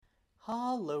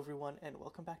Hello, everyone, and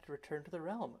welcome back to Return to the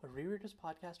Realm, a rereaders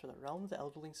podcast for the Realm of the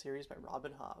Elderling series by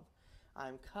Robin Hobb.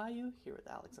 I'm Caillou, here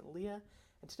with Alex and Leah,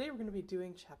 and today we're going to be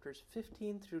doing chapters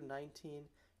 15 through 19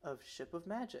 of Ship of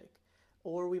Magic.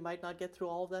 Or we might not get through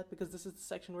all of that because this is the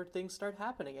section where things start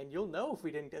happening, and you'll know if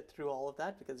we didn't get through all of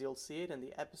that because you'll see it in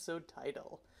the episode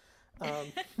title. But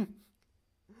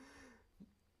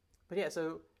yeah,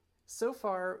 so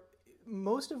far,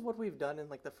 most of what we've done in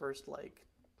like the first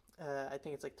I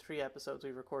think it's like 3 episodes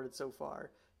we've recorded so far,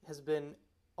 has been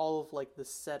all of like the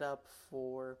setup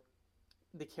for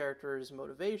the characters'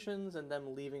 motivations and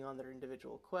them leaving on their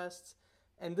individual quests.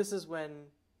 And this is when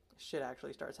shit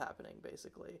actually starts happening,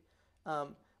 basically.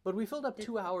 But we filled up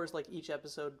 2 hours like each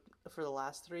episode for the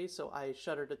last 3, so I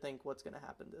shudder to think what's going to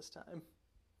happen this time.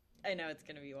 I know, it's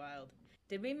going to be wild.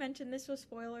 Did we mention this was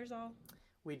spoilers all?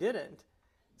 We didn't.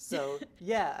 So,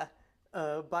 yeah.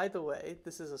 By the way,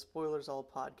 this is a Spoilers All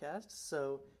podcast,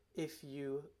 so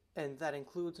and that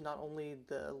includes not only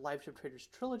the Live Ship Traders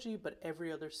trilogy, but every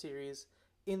other series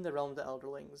in the Realm of the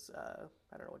Elderlings,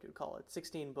 I don't know what you'd call it,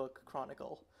 16-book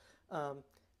chronicle.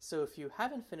 So if you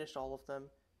haven't finished all of them,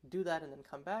 do that and then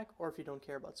come back, or if you don't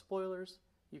care about spoilers,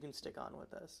 you can stick on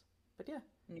with us. But yeah.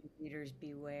 New readers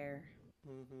beware.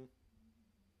 Mm-hmm.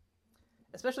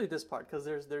 Especially this part, because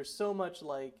there's so much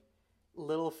like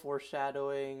little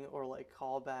foreshadowing or like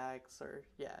callbacks or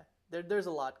there's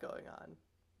a lot going on.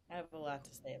 I have a lot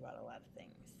to say about a lot of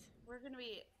things. We're gonna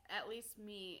be, at least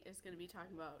me is gonna be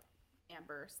talking about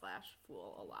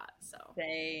Amber/Fool a lot, so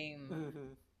same.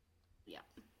 Mm-hmm. Yeah,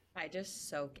 I just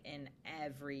soak in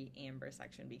every Amber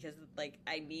section because like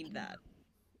I need that.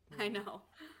 I know,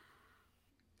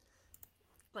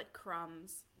 like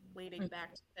crumbs leading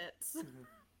back to bits. Mm-hmm.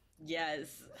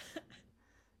 Yes.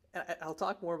 I'll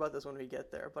talk more about this when we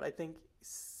get there, but I think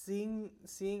seeing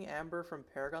Amber from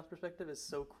Paragon's perspective is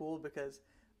so cool because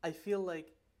I feel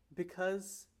like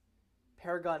because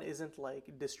Paragon isn't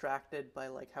like distracted by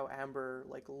like how Amber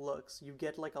like looks, you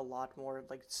get like a lot more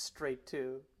like straight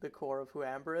to the core of who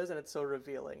Amber is, and it's so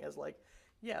revealing as like,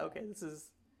 yeah, okay,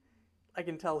 I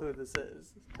can tell who this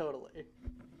is, totally.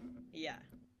 Yeah.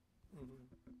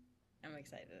 Mm-hmm. I'm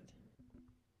excited.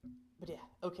 But yeah,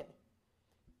 okay.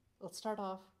 Let's start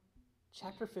off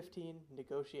Chapter 15,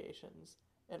 Negotiations.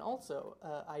 And also,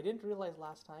 I didn't realize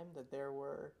last time that there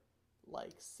were,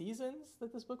 like, seasons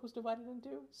that this book was divided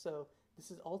into. So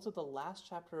this is also the last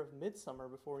chapter of Midsummer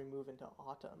before we move into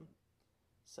Autumn.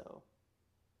 So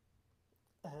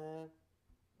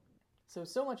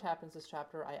much happens this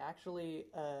chapter. I actually,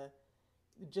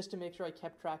 just to make sure I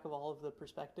kept track of all of the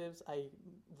perspectives, I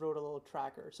wrote a little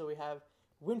tracker. So we have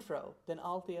Wintrow, then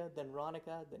Althea, then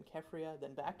Ronica, then Keffria,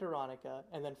 then back to Ronica,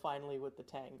 and then finally with the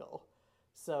Tangle.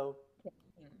 So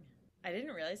I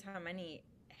didn't realize how many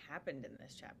happened in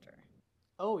this chapter.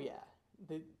 Oh yeah,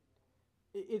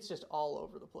 it's just all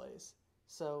over the place.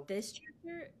 So this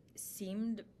chapter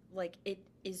seemed like it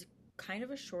is kind of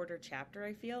a shorter chapter,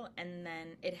 I feel, and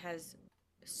then it has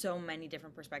so many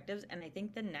different perspectives, and I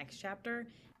think the next chapter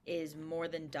is more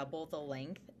than double the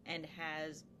length and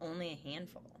has only a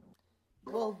handful.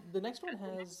 Well, the next one has...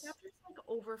 The next chapter's like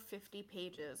over 50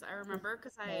 pages. I remember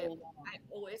because I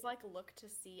always like look to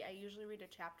see. I usually read a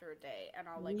chapter a day, and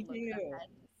I'll like look ahead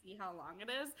to see how long it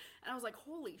is. And I was like,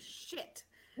 holy shit.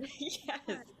 Yes.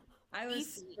 I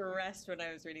was stressed when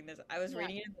I was reading this. I was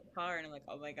reading it in the car, and I'm like,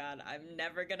 oh my god, I'm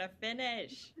never gonna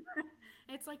finish.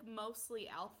 It's like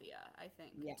mostly Althea, I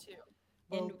think, too.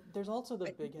 Well, and there's also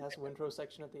the big-ass Wintrow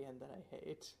section at the end that I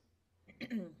hate.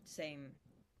 Same.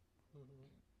 Mm-hmm.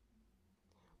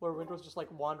 Where Wintrow's just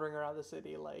like wandering around the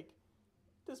city like,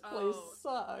 this place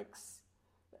sucks.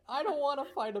 I don't want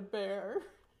to fight a bear.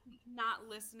 Not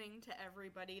listening to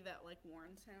everybody that like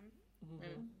warns him.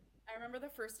 Mm-hmm. I remember the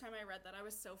first time I read that, I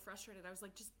was so frustrated. I was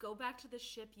like, just go back to the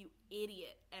ship, you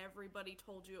idiot. Everybody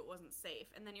told you it wasn't safe.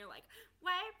 And then you're like,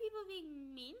 why are people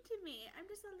being mean to me? I'm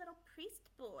just a little priest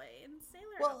boy in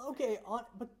sailor outfit. Okay,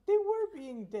 but they were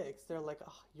being dicks. They're like,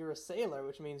 oh, you're a sailor,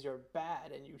 which means you're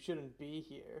bad and you shouldn't be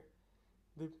here.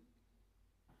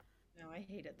 No, I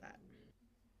hated that.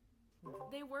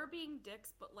 They were being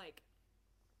dicks, but like,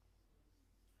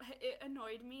 it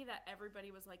annoyed me that everybody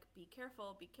was like, be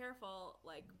careful,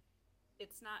 like,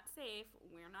 it's not safe,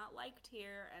 we're not liked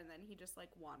here, and then he just like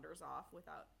wanders off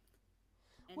without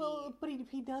any... Well, but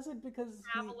he does it because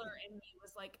Traveler in me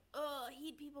was like,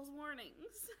 heed people's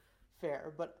warnings.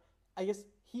 Fair, but I guess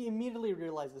he immediately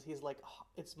realizes, he's like, oh,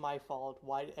 it's my fault,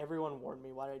 why did everyone warn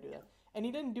me, why did I do that? And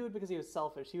he didn't do it because he was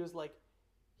selfish. He was like,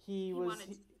 he was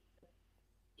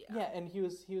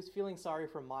feeling sorry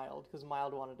for Mild because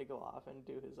Mild wanted to go off and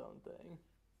do his own thing.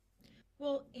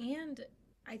 Well, and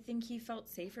I think he felt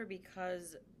safer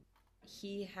because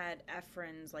he had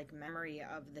Ephron's like memory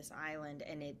of this island,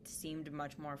 and it seemed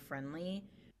much more friendly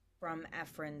from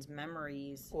Ephron's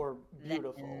memories Or than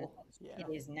beautiful. Yeah. it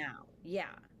is now.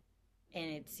 Yeah. And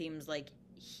it seems like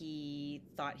he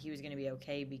thought he was going to be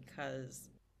okay because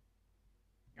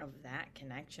of that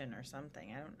connection or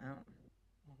something. I don't know.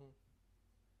 hmm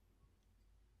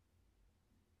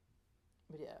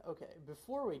But yeah, okay.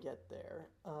 Before we get there,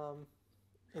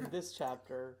 in this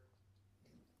chapter,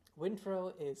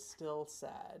 Wintrow is still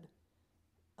sad.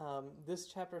 This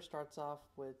chapter starts off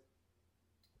with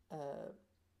uh,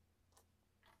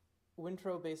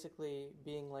 Wintrow basically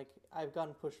being like, I've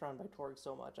gotten pushed around by Torg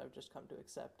so much, I've just come to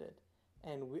accept it.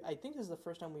 And I think this is the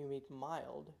first time we meet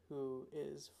Mild, who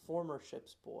is former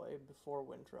ship's boy before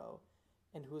Wintrow,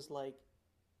 and who's like,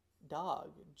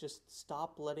 dog, just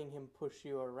stop letting him push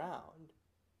you around.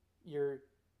 You're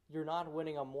you're not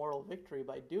winning a moral victory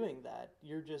by doing that.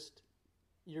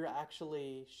 You're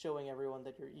actually showing everyone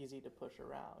that you're easy to push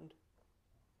around.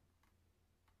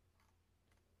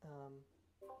 Um,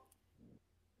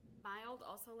 Mild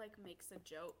also like makes a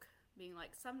joke, being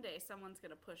like, someday someone's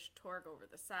gonna push Torg over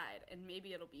the side, and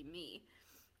maybe it'll be me.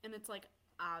 And it's like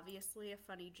obviously a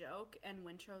funny joke, and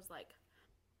Wintrow's like,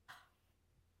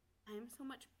 I'm so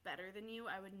much better than you,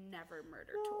 I would never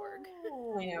murder Torg.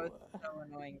 I know, it's so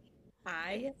annoying.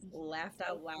 I laughed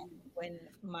out loud when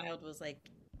Mild was like,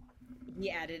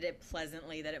 he added it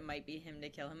pleasantly that it might be him to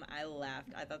kill him. I laughed.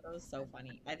 I thought that was so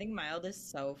funny. I think Mild is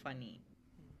so funny.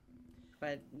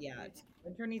 But yeah,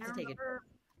 Winter needs to take it.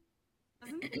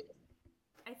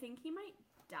 I think he might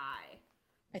die.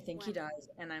 I think he does,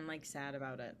 and I'm like sad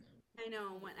about it. I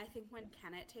know, I think when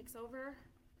Kenneth takes over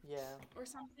yeah. or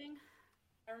something.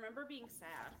 I remember being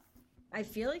sad. I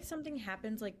feel like something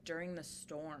happens like during the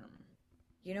storm.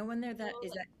 You know when they're that Well,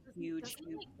 is that huge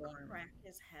doesn't he, storm. crack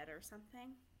his head or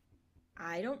something?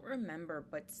 I don't remember,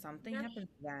 but something There's- happens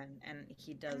then, and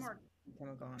he does more- become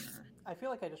a goner. I feel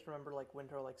like I just remember like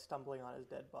Wintrow like stumbling on his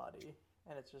dead body,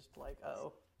 and it's just like,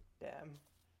 oh, damn.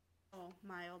 Oh,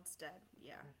 Mild's dead.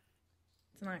 Yeah.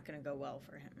 It's not gonna go well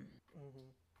for him.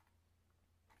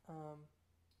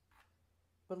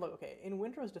 But look, okay, in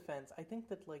Wintrow's defense, I think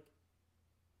that like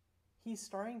he's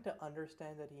starting to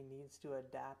understand that he needs to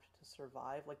adapt to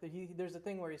survive. Like there's a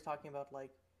thing where he's talking about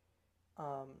like,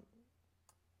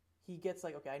 he gets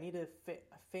like, okay, I need to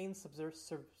feign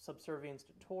subservience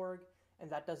to Torg,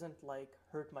 and that doesn't like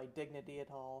hurt my dignity at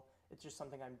all. It's just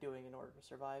something I'm doing in order to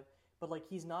survive. But like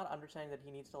he's not understanding that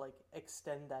he needs to like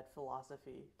extend that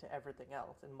philosophy to everything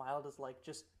else. And Mild is like,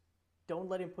 just don't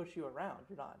let him push you around.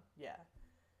 You're not, yeah.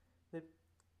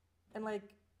 And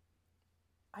like,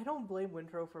 I don't blame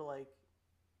Wintrow for like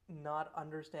not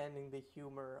understanding the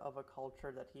humor of a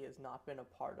culture that he has not been a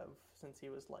part of since he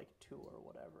was like 2 or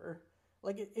whatever.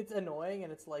 Like it's annoying,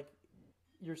 and it's like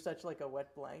you're such like a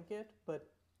wet blanket, but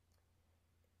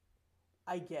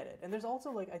I get it. And there's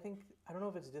also like, I don't know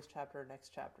if it's this chapter or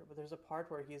next chapter, but there's a part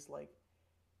where he's like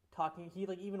talking. He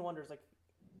like even wonders like,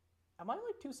 am I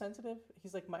like too sensitive?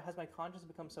 He's like, has my conscience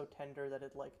become so tender that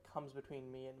it like comes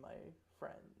between me and my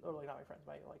friend, or like not my friends,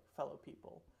 my like fellow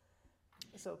people.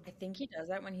 So I think he does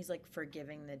that when he's like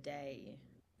forgiving the day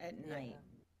at night.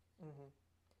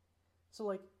 So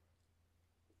like,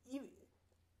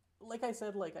 like I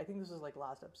said, like I think this was like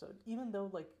last episode. Even though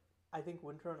like I think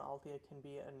Wintrow and Althea can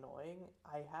be annoying,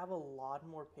 I have a lot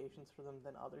more patience for them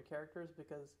than other characters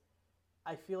because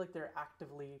I feel like they're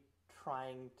actively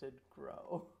trying to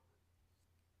grow.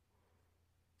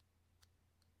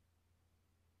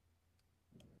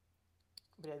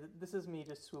 But yeah, this is me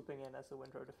just swooping in as the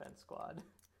Wintrow defense squad.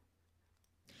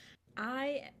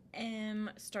 I am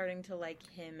starting to like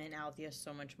him and Althea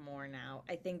so much more now.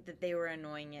 I think that they were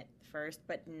annoying at first,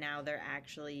 but now they're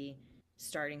actually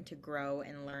starting to grow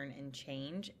and learn and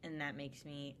change, and that makes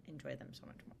me enjoy them so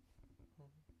much more.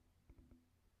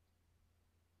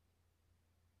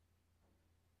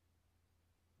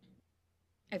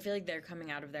 I feel like they're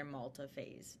coming out of their Malta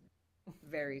phase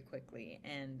very quickly,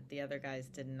 and the other guys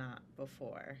did not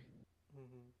before.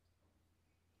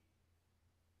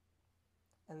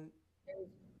 And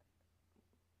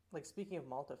like speaking of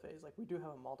Malta phase, like we do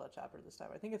have a Malta chapter this time.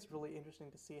 I think it's really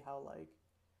interesting to see how like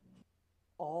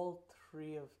all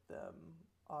 3 of them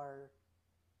are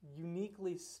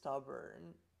uniquely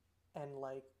stubborn and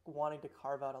like wanting to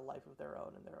carve out a life of their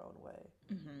own in their own way.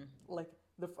 Like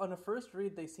on a first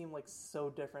read, they seem like so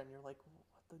different. You're like,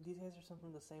 what? These guys are some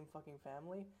from the same fucking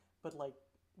family, but like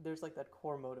there's like that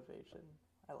core motivation.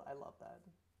 I love that.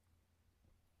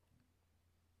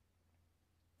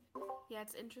 Yeah,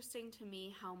 it's interesting to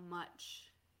me how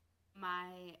much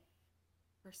my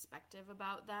perspective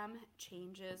about them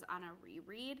changes on a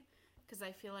reread, because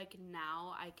I feel like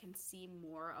now I can see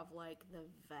more of like the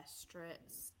Vestrit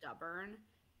stubborn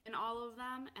in all of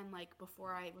them, and like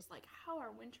before I was like, how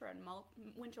are Wintrow and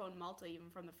Malta even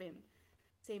from the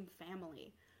same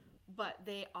family? But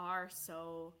they are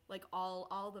so like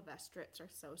all the Vestrits are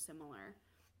so similar.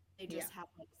 They Yeah. just have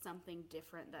like something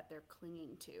different that they're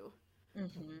clinging to.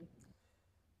 Mm-hmm.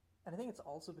 And I think it's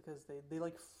also because they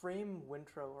like frame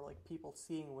Wintrow, or like people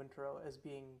seeing Wintrow, as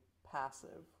being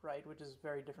passive, right? Which is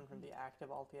very different from the active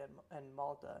Altia and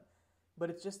Malta.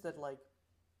 But it's just that like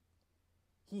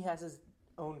he has his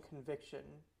own conviction,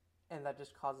 and that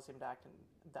just causes him to act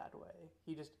in that way.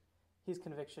 His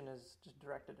conviction is just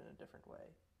directed in a different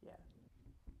way. Yeah.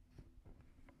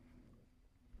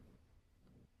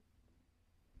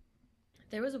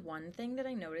 There was one thing that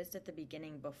I noticed at the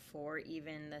beginning before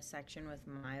even the section with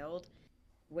Mild.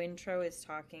 Wintrow is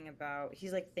talking about,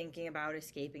 he's like thinking about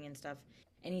escaping and stuff.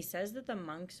 And he says that the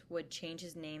monks would change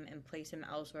his name and place him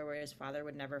elsewhere where his father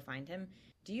would never find him.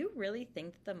 Do you really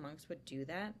think that the monks would do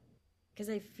that? Because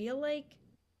I feel like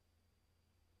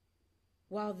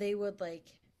while they would like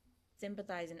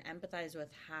sympathize and empathize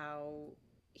with how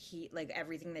he, like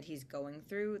everything that he's going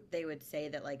through, they would say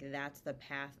that like that's the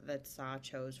path that Saw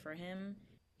chose for him,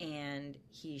 and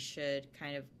he should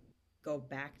kind of go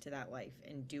back to that life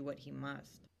and do what he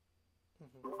must.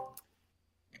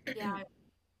 Mm-hmm. Yeah,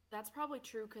 that's probably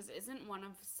true, because isn't one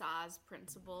of Saw's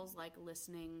principles like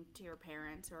listening to your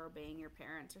parents or obeying your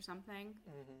parents or something?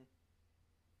 Mm-hmm.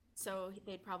 So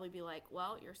they'd probably be like,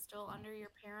 well, you're still under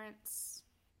your parents'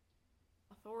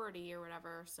 authority or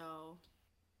whatever, so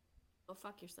go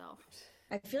fuck yourself.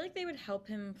 I feel like they would help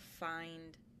him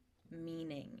find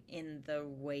meaning in the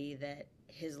way that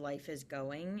his life is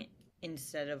going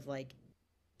instead of like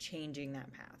changing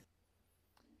that path.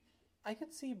 I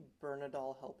could see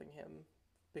Bernadal helping him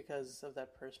because of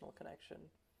that personal connection.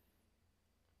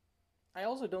 I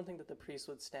also don't think that the priest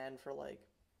would stand for like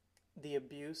the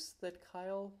abuse that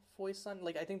Kyle foists on.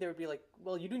 Like, I think they would be like,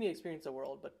 well, you do need to experience the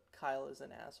world, but Kyle is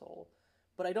an asshole.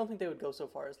 But I don't think they would go so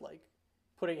far as like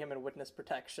putting him in witness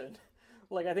protection.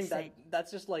 Like, I think Same. that's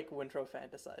just like Wintrow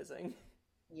fantasizing.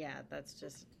 Yeah, that's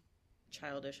just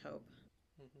childish hope.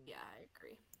 Mm-hmm. Yeah, I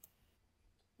agree.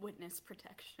 Witness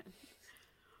protection.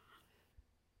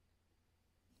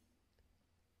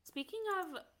 Speaking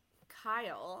of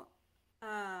Kyle,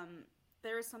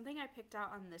 there was something I picked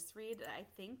out on this read that I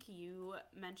think you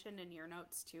mentioned in your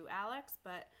notes too, Alex,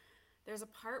 but there's a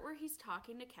part where he's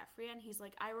talking to Keffria and he's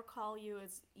like, I recall you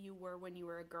as you were when you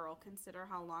were a girl. Consider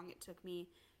how long it took me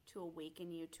to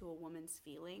awaken you to a woman's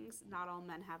feelings. Not all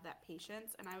men have that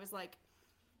patience. And I was like,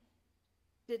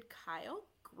 did Kyle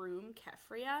groom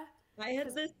Keffria? I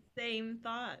had the same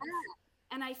thought.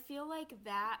 And I feel like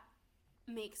that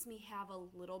makes me have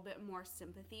a little bit more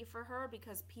sympathy for her,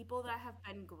 because people that have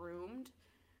been groomed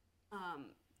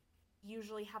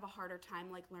usually have a harder time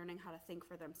like learning how to think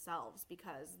for themselves,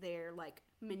 because they're like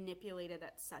manipulated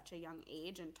at such a young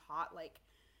age and taught like,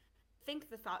 think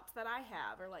the thoughts that I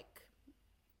have, or like,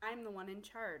 I'm the one in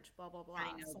charge, blah blah blah.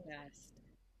 I know So, best.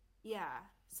 yeah,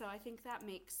 so I think that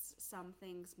makes some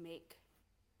things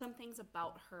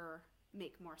about her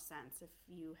make more sense if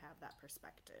you have that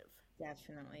perspective.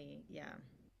 Definitely, yeah.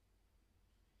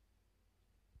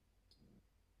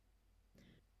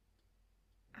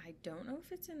 I don't know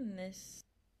if it's in this.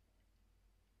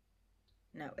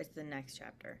 No, it's the next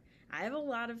chapter. I have a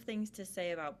lot of things to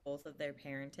say about both of their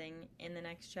parenting in the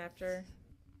next chapter,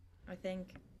 I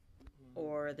think,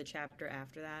 or the chapter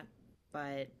after that,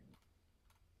 but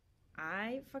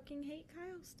I fucking hate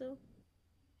Kyle still.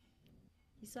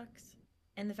 He sucks.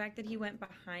 And the fact that he went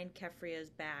behind Keffria's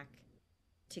back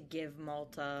to give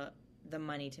Malta the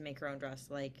money to make her own dress,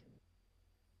 like,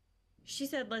 she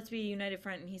said, let's be a united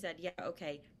front, and he said, yeah,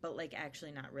 okay, but, like,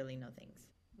 actually not really, no thanks.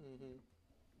 Mm-hmm.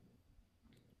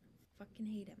 Fucking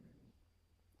hate him.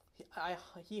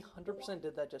 He 100%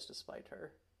 did that just to spite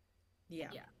her. Yeah.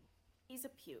 Yeah. He's a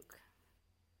puke.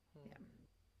 Yeah.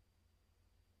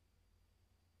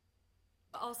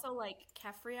 But also, like,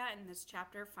 Keffria in this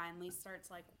chapter finally starts,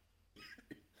 like,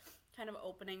 kind of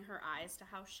opening her eyes to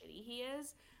how shitty he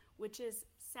is, which is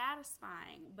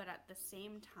satisfying, but at the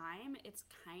same time, it's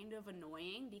kind of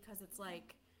annoying, because it's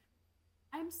like,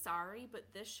 I'm sorry, but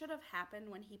this should have happened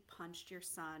when he punched your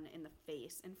son in the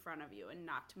face in front of you and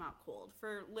knocked him out cold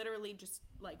for literally just,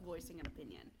 like, voicing an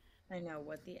opinion. I know,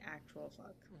 what the actual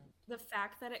fuck. The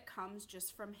fact that it comes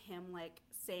just from him, like,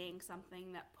 saying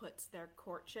something that puts their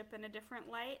courtship in a different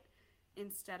light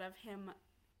instead of him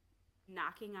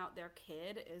knocking out their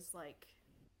kid is, like...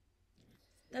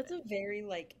 That's a very,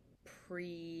 like,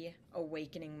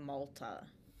 pre-awakening Malta.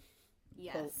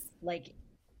 Yes. Like,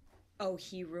 oh,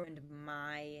 he ruined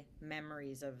my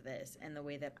memories of this and the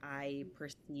way that I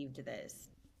perceived this.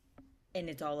 And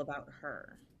it's all about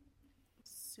her.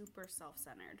 Super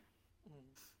self-centered.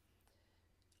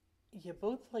 Yeah,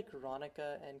 both like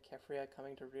Ronica and Kefria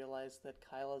coming to realize that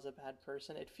Kyle is a bad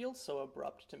person, it feels so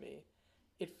abrupt to me.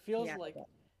 It feels Yeah. like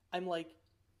I'm like,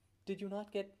 did you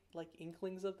not get like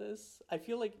inklings of this? I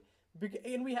feel like,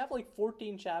 and we have like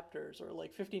 14 chapters or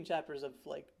like 15 chapters of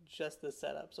like just the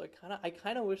setup. So I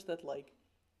kind of wish that like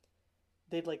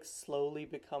they'd like slowly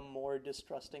become more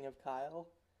distrusting of Kyle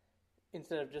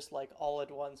instead of just like all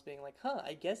at once being like, huh,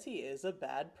 I guess he is a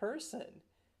bad person.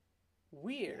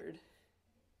 Weird.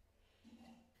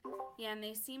 Yeah, and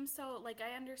they seem so, like,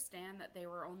 I understand that they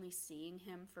were only seeing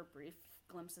him for brief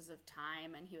glimpses of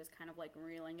time, and he was kind of, like,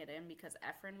 reeling it in because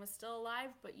Ephraim was still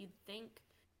alive, but you'd think,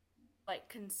 like,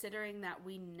 considering that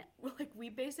we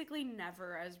basically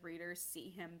never, as readers, see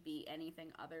him be anything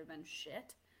other than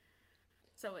shit.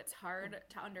 So it's hard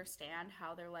to understand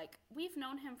how they're like, we've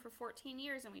known him for 14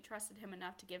 years, and we trusted him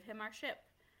enough to give him our ship.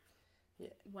 Yeah.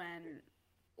 When,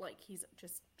 like, he's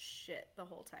just shit the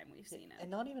whole time we've seen him. And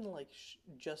not even like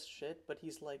just shit, but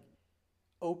he's like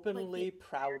openly, Like,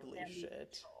 proudly and shit.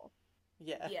 control.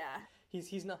 Yeah. Yeah.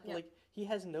 He's not Yeah. like he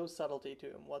has no subtlety to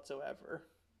him whatsoever.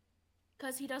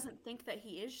 Because he doesn't think that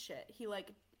he is shit. He,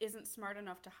 like, isn't smart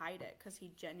enough to hide it because he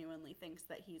genuinely thinks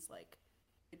that he's, like,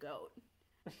 the goat.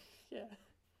 Yeah.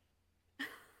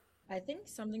 I think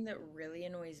something that really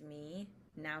annoys me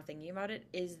now thinking about it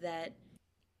is that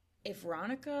if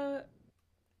Ronica,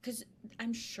 because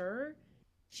I'm sure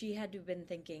she had to have been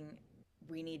thinking,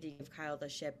 we need to give Kyle the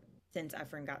ship since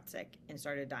Ephraim got sick and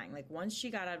started dying. Like, once she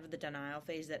got out of the denial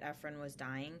phase that Ephraim was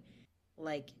dying,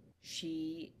 like,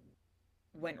 she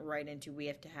went right into, we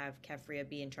have to have Kefria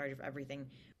be in charge of everything.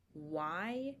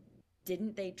 Why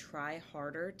didn't they try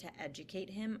harder to educate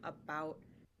him about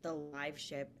the live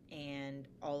ship and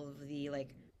all of the,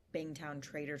 like, Bingtown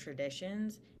trader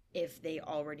traditions if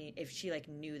she, like,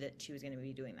 knew that she was going to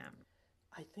be doing that?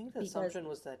 I think the Because assumption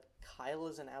was that Kyle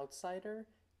is an outsider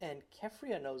and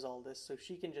Kefria knows all this, so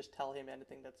she can just tell him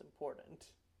anything that's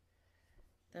important.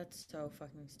 that's so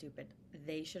fucking stupid.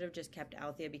 They should have just kept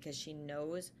Althea because she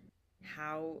knows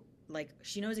how, like,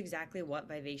 she knows exactly what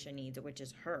Vivacia needs, which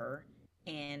is her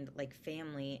and, like,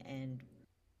 family and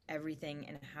everything,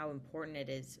 and how important it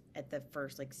is at the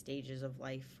first, like, stages of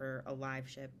life for a live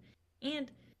ship.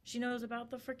 And she knows about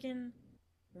the freaking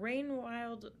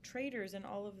Rainwild traders and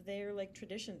all of their, like,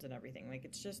 traditions and everything. Like,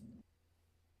 it's just,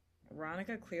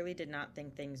 Veronica clearly did not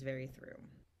think things very through.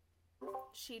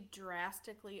 She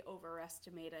drastically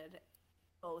overestimated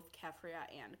both Kefria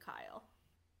and Kyle.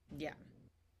 Yeah.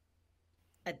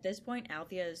 At this point,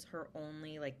 Althea is her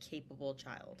only, like, capable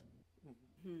child.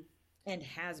 Hmm. And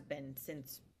has been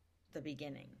since the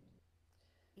beginning.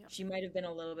 Yep. She might have been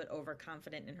a little bit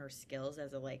overconfident in her skills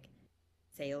as a, like,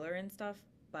 sailor and stuff,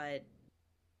 but,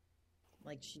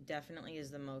 like, she definitely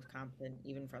is the most competent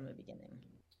even from the beginning.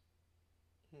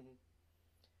 Mhm.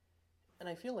 And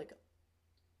I feel like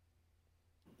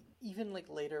even like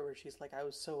later where she's like, I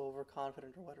was so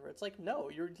overconfident or whatever, it's like, no,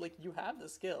 you're like, you have the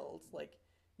skills. Like,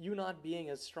 you not being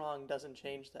as strong doesn't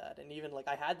change that. And even like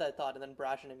I had that thought and then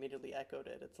Brashen immediately echoed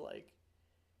it. It's like,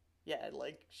 yeah,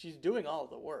 like she's doing all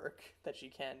the work that she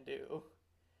can do.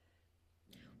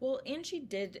 Well, and she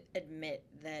did admit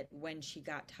that when she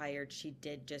got tired, she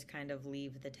did just kind of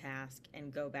leave the task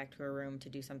and go back to her room to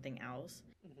do something else.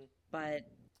 Mhm. But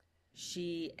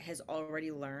she has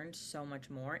already learned so much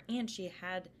more, and she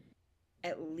had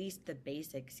at least the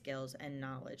basic skills and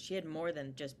knowledge. She had more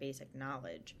than just basic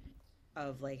knowledge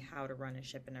of, like, how to run a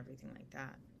ship and everything like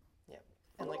that. Yeah.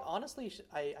 And like honestly,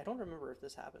 I don't remember if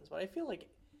this happens, but I feel like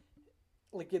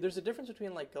yeah, there's a difference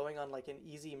between like going on like an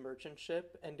easy merchant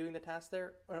ship and doing the task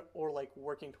there or like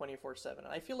working 24/7. And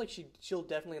I feel like she'll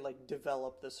definitely like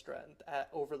develop the strength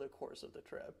over the course of the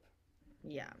trip.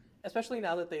 Yeah. Especially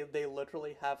now that they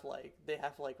literally have like they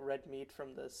have like red meat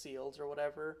from the seals or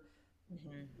whatever.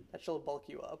 Hmm. That she'll bulk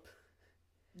you up.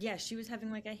 Yeah, she was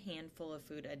having, like, a handful of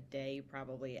food a day,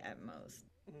 probably, at most.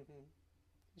 Hmm.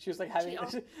 She was like having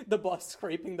also- the boss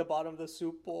scraping the bottom of the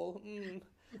soup bowl.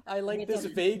 I like With this a-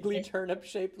 vaguely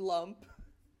turnip-shaped lump.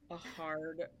 A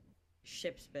hard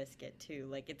ship's biscuit, too.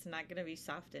 Like, it's not going to be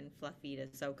soft and fluffy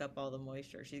to soak up all the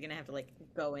moisture. She's going to have to, like,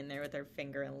 go in there with her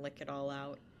finger and lick it all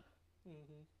out.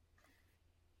 Hmm.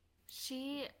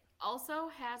 She also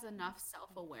has enough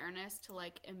self-awareness to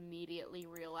like immediately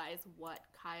realize what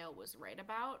Kyle was right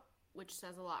about, which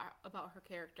says a lot about her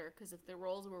character because if the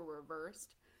roles were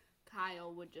reversed,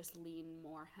 Kyle would just lean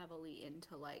more heavily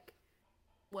into like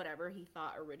whatever he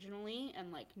thought originally,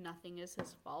 and like nothing is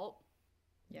his fault.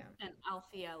 Yeah. And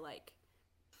Althea like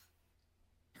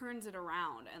turns it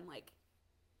around and like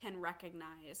can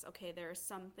recognize, okay, there are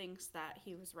some things that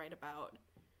he was right about,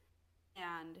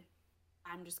 and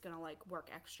I'm just gonna like work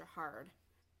extra hard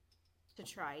to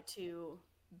try to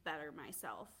better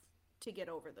myself to get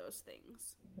over those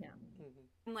things. Yeah.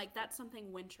 And like that's something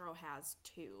Wintrow has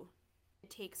too. It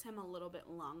takes him a little bit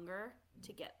longer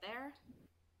to get there,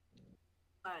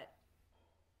 but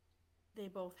they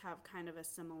both have kind of a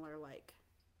similar like,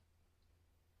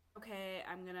 okay,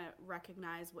 I'm gonna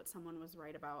recognize what someone was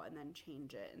right about and then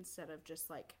change it instead of just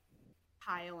like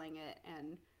piling it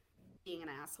and being an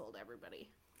asshole to everybody.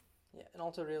 Yeah, and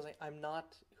also realizing I'm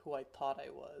not who I thought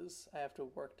I was. I have to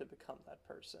work to become that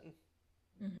person.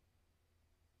 Mhm.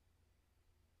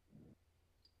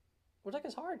 Which like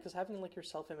is hard because having like your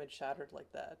self-image shattered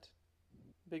like that,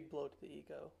 big blow to the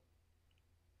ego.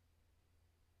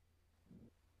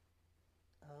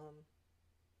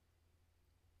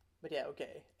 But yeah,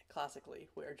 okay. Classically,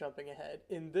 we're jumping ahead.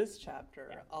 In this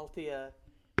chapter, Althea,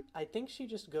 I think she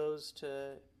just goes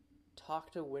to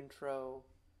talk to Wintrow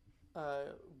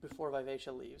before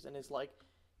Vivacia leaves and is like,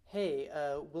 hey,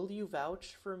 will you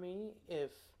vouch for me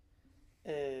if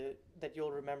that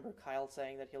you'll remember Kyle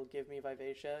saying that he'll give me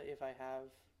Vivacia if I have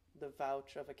the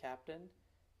vouch of a captain?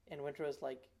 And Wintrow is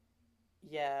like,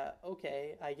 yeah,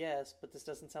 okay, I guess, but this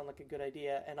doesn't sound like a good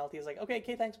idea. And Althea's like,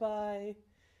 okay, thanks, bye.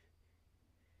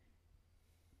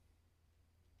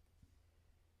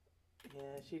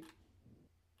 Yeah,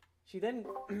 she then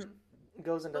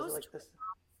goes and does Goes like to this.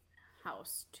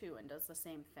 House too and does the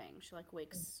same thing. She like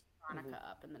wakes Ronica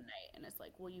up in the night and is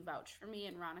like, will you vouch for me?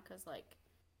 And Ronica's like,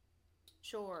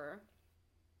 sure,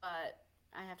 but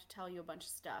I have to tell you a bunch of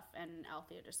stuff. And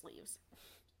Althea just leaves.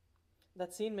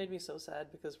 That scene made me so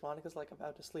sad because Veronica's like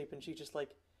about to sleep and she just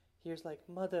like hears like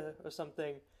mother or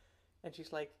something, and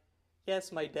she's like,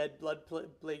 yes, my dead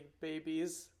blood-plagued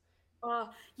babies.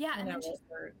 Oh, yeah, and then that she's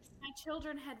hurts. my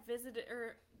children had visited,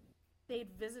 or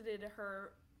they'd visited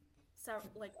her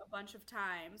like a bunch of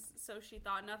times, so she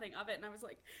thought nothing of it. And I was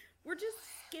like, we're just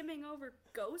skimming over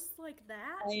ghosts like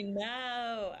that? I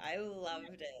know. I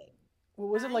loved it. Well,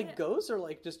 was it like ghosts or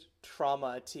like just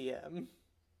trauma TM?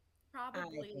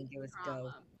 Probably I think it was trauma,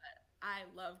 ghosts. but I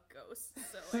love ghosts,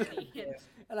 so any hint.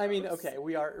 And I mean, okay,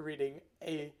 we are reading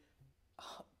a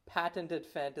patented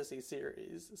fantasy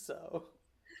series, so.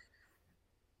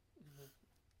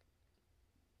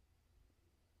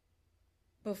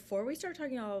 Before we start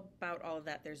talking about all of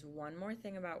that, there's one more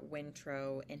thing about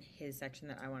Wintrow in his section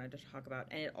that I wanted to talk about,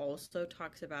 and it also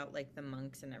talks about like the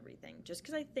monks and everything. Just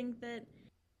because I think that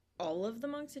all of the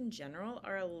monks in general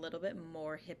are a little bit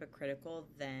more hypocritical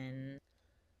than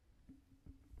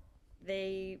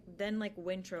like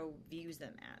Wintrow views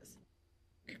them as.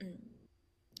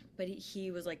 But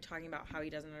he was like talking about how he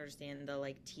doesn't understand the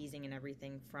like teasing and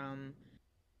everything from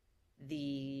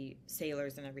the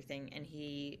sailors and everything, and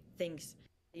he thinks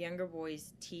the younger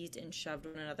boys teased and shoved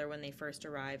one another when they first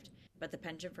arrived, but the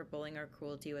penchant for bullying or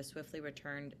cruelty was swiftly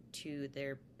returned to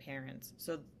their parents.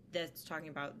 So that's talking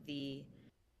about the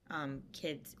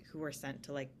kids who were sent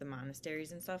to like the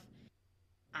monasteries and stuff.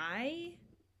 I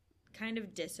kind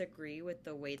of disagree with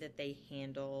the way that they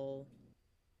handle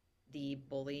the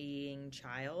bullying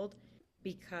child,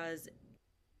 because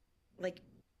like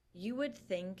you would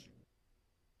think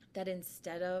that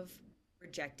instead of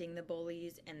rejecting the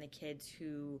bullies and the kids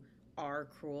who are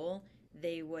cruel,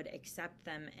 they would accept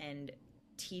them and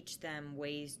teach them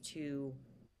ways to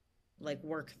like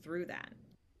work through that.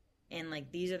 And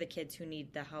like these are the kids who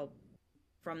need the help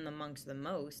from the monks the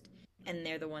most, and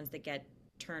they're the ones that get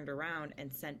turned around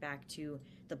and sent back to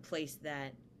the place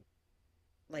that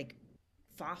like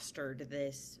fostered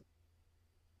this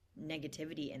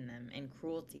negativity in them and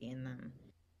cruelty in them.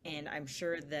 And I'm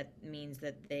sure that means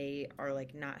that they are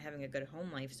like not having a good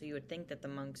home life, so you would think that the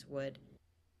monks would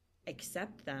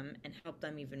accept them and help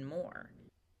them even more.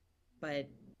 But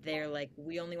they're like,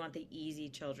 we only want the easy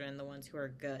children, the ones who are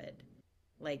good.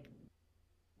 Like,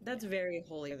 that's very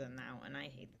holier than thou, and I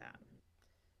hate that.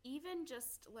 Even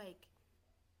just like,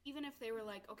 even if they were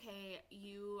like, okay,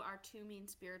 you are too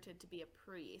mean-spirited to be a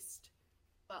priest,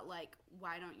 but like,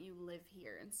 why don't you live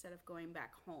here instead of going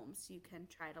back home so you can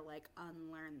try to like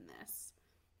unlearn this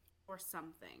or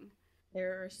something?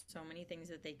 There are so many things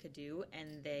that they could do,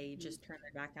 and they just turned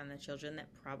their back on the children that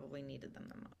probably needed them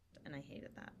the most, and I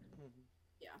hated that.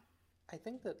 Yeah. I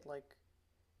think that like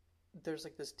there's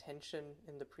like this tension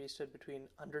in the priesthood between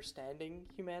understanding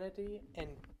humanity and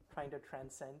trying to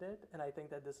transcend it, and I think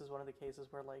that this is one of the cases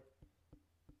where like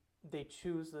they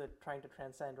choose the trying to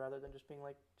transcend rather than just being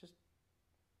like, just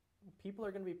people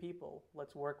are going to be people.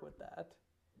 Let's work with that.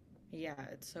 Yeah,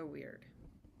 it's so weird.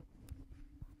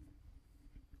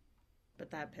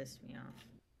 But that pissed me off.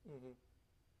 Hmm.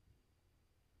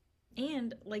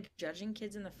 And, like, judging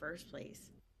kids in the first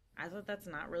place. I thought that's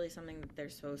not really something that they're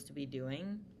supposed to be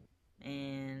doing,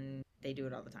 and they do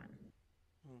it all the time.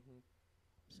 Hmm.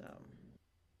 So,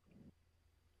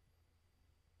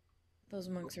 those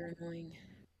monks are annoying.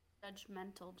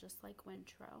 Judgmental, just like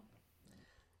Wintro.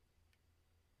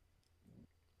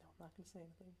 No, I'm not going to say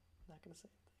anything. I'm not going to say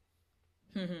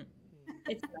anything.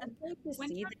 It's nice to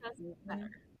see Wintro that does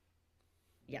better.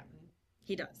 Yeah,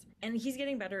 he does. And he's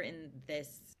getting better in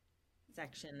this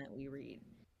section that we read.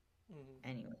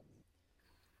 Anyway.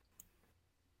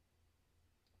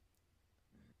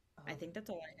 I think that's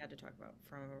all I had to talk about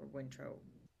from Wintro.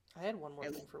 I had one more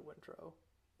thing for Wintro,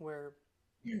 where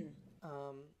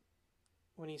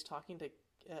when he's talking to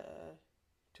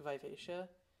Vivacia,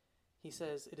 he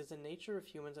says, "It is the nature of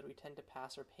humans that we tend to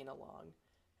pass our pain along,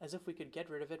 as if we could get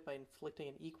rid of it by inflicting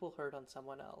an equal hurt on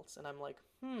someone else." And I'm like,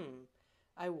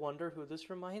 I wonder who this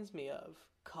reminds me of.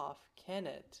 Cough,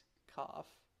 Kennit. Cough.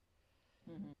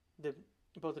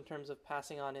 Both in terms of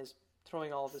passing on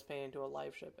throwing all of his pain into a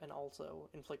live ship, and also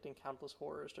inflicting countless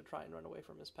horrors to try and run away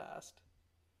from his past.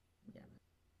 Yeah.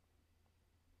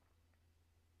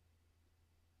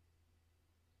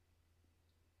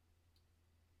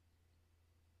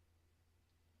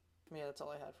 Yeah, that's all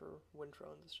I had for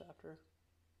Wintro in this chapter.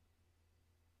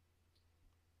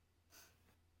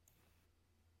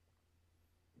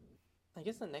 I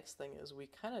guess the next thing is we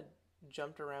kind of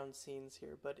jumped around scenes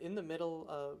here, but in the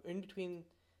middle in between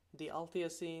the Althea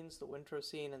scenes, the Wintro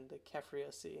scene, and the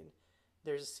Keffria scene,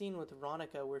 there's a scene with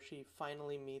Ronica where she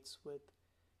finally meets with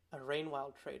a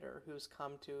Rainwild trader who's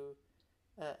come to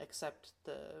accept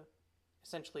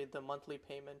essentially the monthly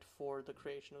payment for the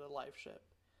creation of the live ship.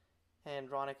 And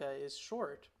Ronica is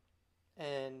short,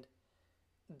 and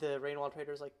the Rainwild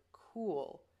trader is like,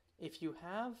 "Cool. If you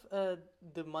have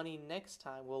the money next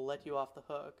time, we'll let you off the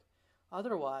hook.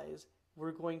 Otherwise,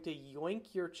 we're going to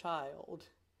yoink your child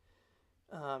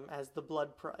as the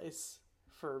blood price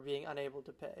for being unable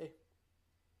to pay."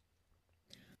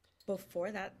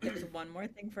 Before that, there's one more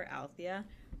thing for Althea.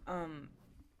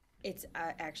 It's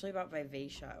actually about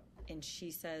Vivacia, and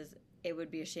she says, "It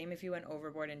would be a shame if you went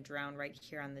overboard and drowned right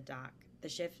here on the dock.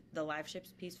 The live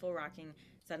ship's peaceful rocking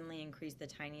suddenly increased the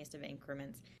tiniest of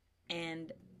increments."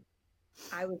 And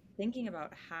I was thinking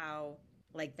about how,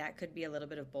 like, that could be a little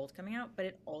bit of both coming out, but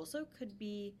it also could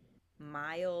be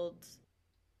mild,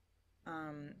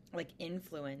 like,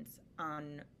 influence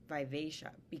on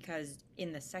Vivacia, because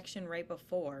in the section right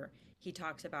before, he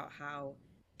talks about how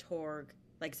Torg,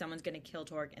 like, someone's going to kill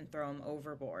Torg and throw him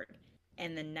overboard.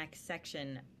 And the next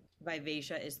section,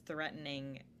 Vivacia is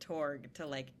threatening Torg to,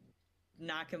 like,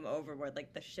 knock him overboard.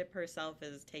 Like, the ship herself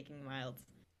is taking Mild's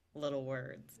little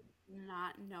words.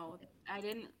 No, I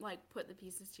didn't like put the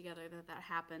pieces together that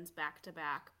happens back to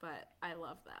back, but I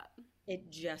love that. It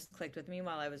just clicked with me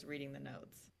while I was reading the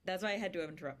notes. That's why I had to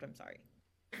interrupt. I'm sorry.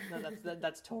 No,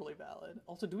 that's totally valid.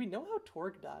 Also, do we know how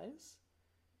Torg dies?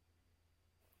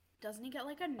 Doesn't he get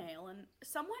like a nail? And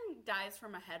someone dies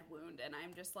from a head wound, and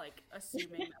I'm just like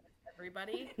assuming that was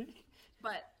everybody.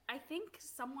 But I think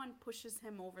someone pushes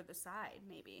him over the side,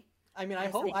 maybe. I mean, I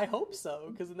hope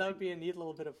so, because that would be a neat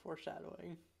little bit of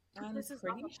foreshadowing. I'm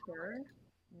pretty sure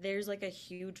there's like a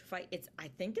huge fight. I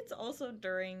think it's also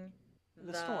during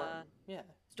the storm. Yeah.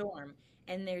 Storm.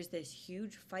 And there's this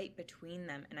huge fight between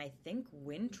them, and I think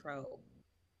Wintro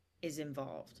is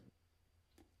involved.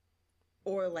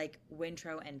 Or like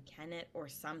Wintro and Kennit or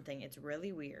something. It's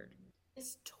really weird.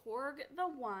 Is Torg the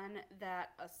one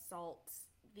that assaults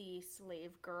the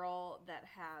slave girl that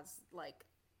has like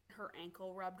her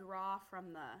ankle rubbed raw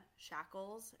from the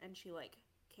shackles, and she like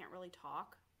can't really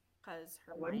talk because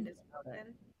her mind is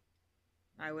broken?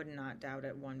 I would not doubt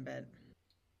it one bit.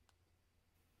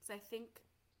 Because I think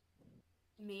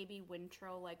maybe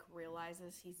Wintro like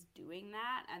realizes he's doing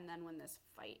that, and then when this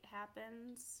fight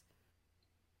happens,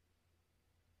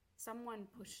 someone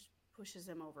pushes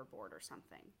him overboard or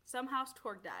something. Somehow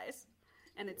Torg dies,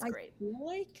 and it's great. I feel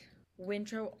like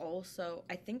Wintro also,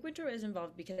 I think Wintro is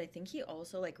involved because I think he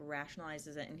also like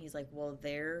rationalizes it, and he's like, well,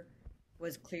 there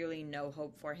was clearly no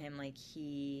hope for him. Like,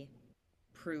 he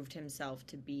proved himself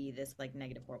to be this like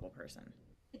negative, horrible person.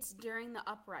 It's during the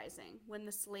uprising when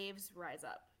the slaves rise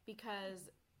up, because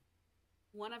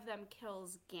one of them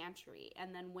kills Gantry,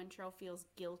 and then Wintro feels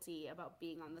guilty about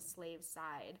being on the slave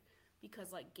side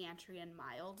because like Gantry and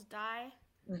Mild die.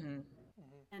 Mm-hmm.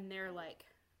 And they're like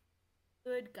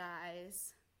good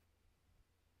guys,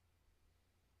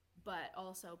 but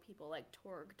also people like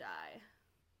Torg die.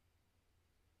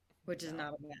 which is No.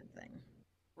 not a bad thing.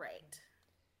 Right.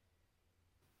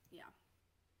 Yeah.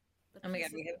 The Oh my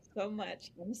god, pieces- we have so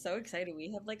much. I'm so excited.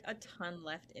 We have like a ton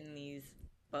left in these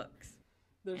books.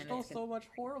 There's And still it's gonna so much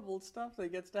horrible stuff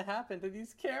that gets to happen to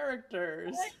these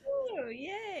characters. Oh,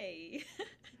 yay!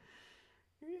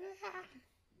 Yeah.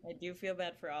 I do feel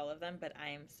bad for all of them, but I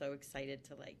am so excited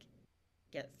to like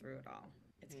get through it all.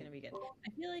 It's gonna be good. I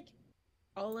feel like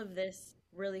all of this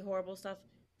really horrible stuff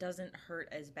doesn't hurt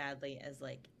as badly as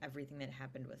like everything that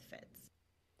happened with Fitz.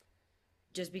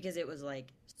 Just because it was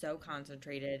like so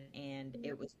concentrated and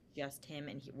it was just him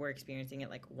and we're experiencing it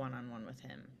like one on one with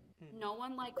him. no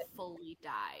one like fully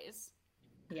dies.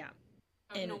 Yeah.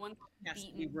 No And one's has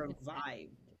to be beaten.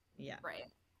 revived. Yeah. Right.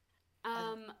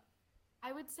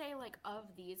 I would say like of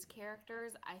these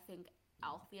characters, I think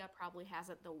Althea probably has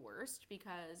it the worst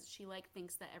because she like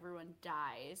thinks that everyone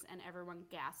dies and everyone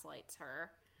gaslights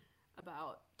her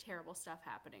about terrible stuff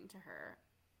happening to her.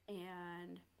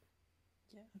 And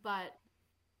Yeah. but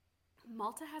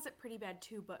Malta has it pretty bad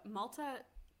too, but Malta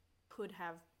could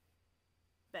have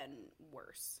been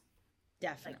worse.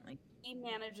 Definitely. He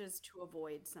manages to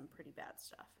avoid some pretty bad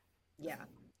stuff. Yeah.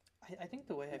 I think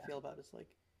the way I feel about it is like,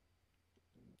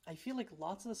 I feel like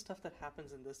lots of the stuff that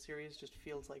happens in this series just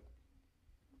feels like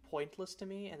pointless to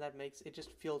me, and that makes it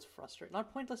just feels frustrating.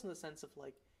 Not pointless in the sense of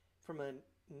like, from a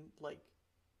like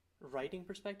writing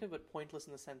perspective, but pointless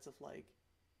in the sense of like,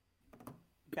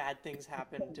 bad things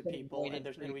happen to people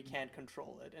and we can't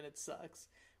control it and it sucks.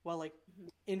 Well, like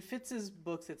in Fitz's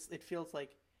books, it feels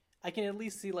like I can at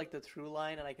least see like the through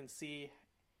line, and I can see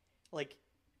like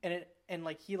and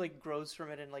like he like grows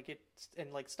from it, and like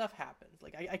and like stuff happens.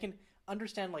 Like I can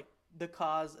understand like the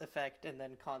cause, effect, and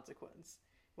then consequence.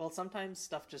 Well, sometimes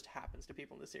stuff just happens to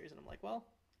people in the series, and I'm like, well,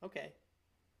 okay.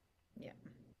 Yeah.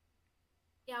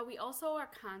 Yeah, we also are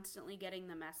constantly getting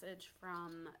the message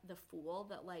from the Fool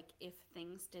that like if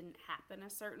things didn't happen a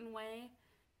certain way,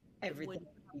 Everything wouldn't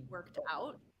have worked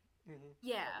out. Mm-hmm.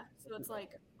 Yeah, so it's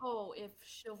like, oh, if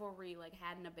chivalry like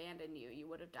hadn't abandoned you, you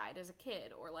would have died as a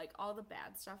kid, or like all the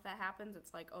bad stuff that happens,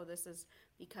 it's like, oh, this is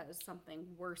because something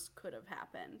worse could have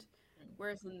happened.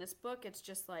 Whereas in this book, it's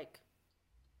just like,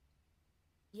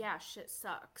 yeah, shit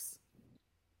sucks,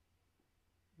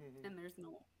 Mm-hmm. and there's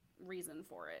no reason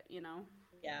for it, you know?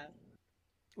 Yeah.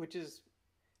 Which is,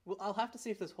 well, I'll have to see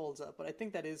if this holds up, but I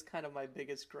think that is kind of my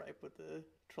biggest gripe with the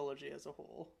trilogy as a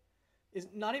whole. Is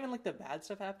not even like the bad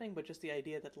stuff happening, but just the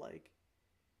idea that like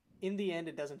in the end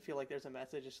it doesn't feel like there's a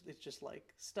message. It's just like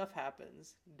stuff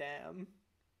happens. Damn.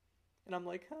 And I'm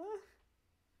like, huh?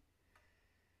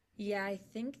 Yeah, I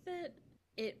think that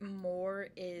it more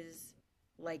is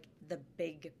like the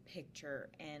big picture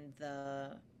and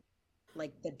the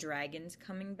like the dragons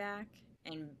coming back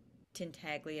and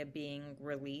Tintaglia being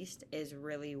released is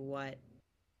really what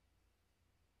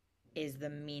is the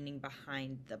meaning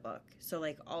behind the book. So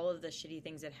like all of the shitty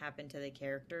things that happen to the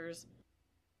characters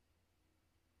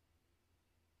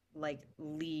like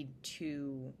lead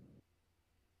to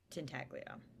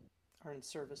Tintaglia. Are in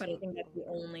service. But I of think that's the the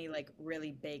only like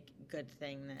really big good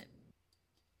thing that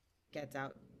gets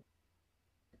out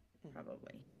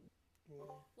probably. Yeah.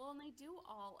 Well, and they do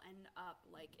all end up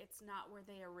like it's not where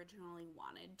they originally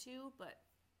wanted to, but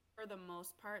for the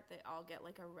most part, they all get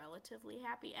like a relatively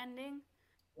happy ending.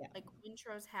 Yeah. Like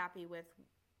Wintrow's happy with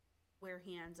where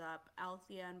he ends up.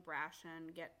 Althea and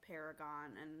Brashen get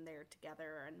Paragon, and they're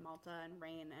together, and Malta and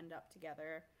Rain end up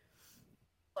together.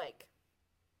 Like,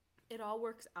 it all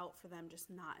works out for them, just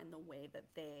not in the way that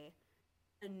they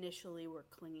initially were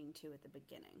clinging to at the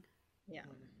beginning. Yeah.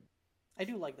 I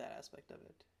do like that aspect of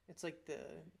it. It's like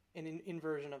an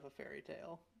inversion of a fairy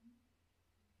tale.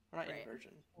 Or not Right.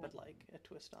 inversion, but like a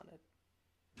twist on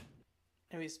it.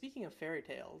 Anyway, speaking of fairy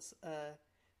tales,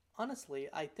 honestly,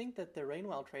 I think that the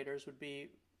Rainwell traders would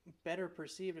be better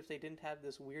perceived if they didn't have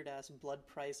this weird ass blood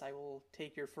price, I will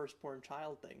take your firstborn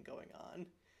child thing going on.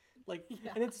 Like,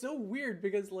 Yeah. and it's so weird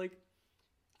because like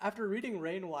after reading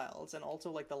Rainwilds and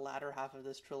also like the latter half of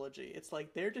this trilogy, it's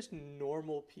like they're just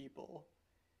normal people.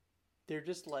 They're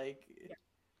just like,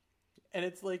 and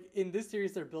it's like in this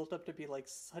series they're built up to be like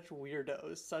such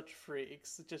weirdos, such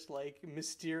freaks, just like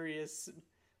mysterious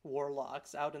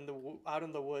warlocks out in the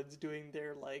woods doing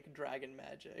their like dragon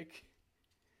magic.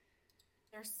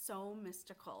 They're so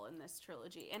mystical in this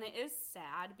trilogy. And it is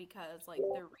sad because, like,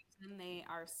 the reason they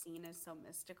are seen as so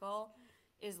mystical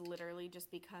is literally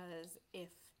just because if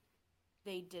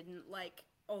they didn't, like,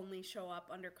 only show up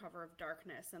under cover of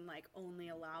darkness and, like, only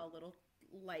allow little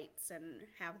lights and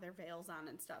have their veils on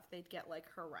and stuff, they'd get, like,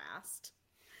 harassed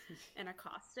and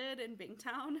accosted in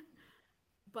Bingtown.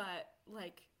 But,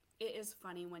 like, it is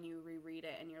funny when you reread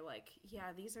it and you're like,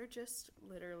 yeah, these are just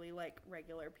literally like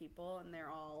regular people and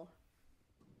they're all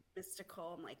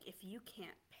mystical. And like, if you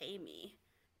can't pay me,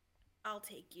 I'll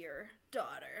take your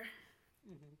daughter.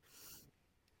 Mm-hmm.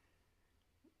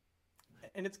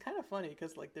 And it's kind of funny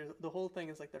because like there's the whole thing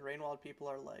is like the Rainwild people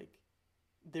are like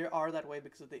they are that way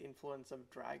because of the influence of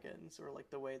dragons or like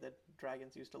the way that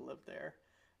dragons used to live there.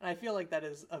 And I feel like that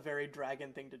is a very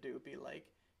dragon thing to do, be like,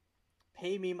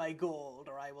 pay me my gold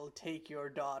or I will take your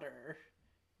daughter.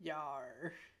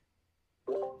 Yar.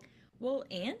 Well,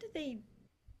 and they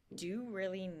do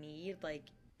really need,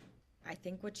 like, I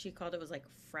think what she called it was like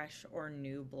fresh or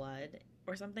new blood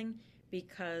or something,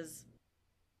 because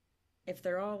if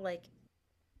they're all like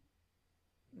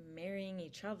marrying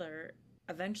each other,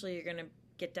 eventually you're gonna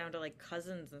get down to like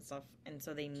cousins and stuff, and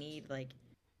so they need like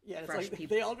Yeah, it's fresh like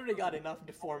people. they already got enough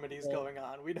deformities going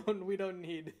on. We don't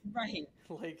need Right.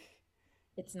 like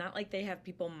It's not like they have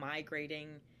people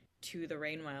migrating to the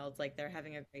Rainwilds like they're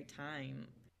having a great time.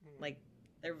 Like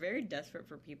they're very desperate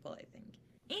for people, I think.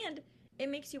 And it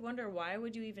makes you wonder, why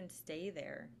would you even stay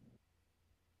there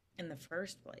in the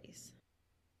first place?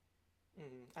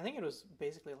 I think it was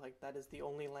basically like that is the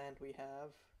only land we have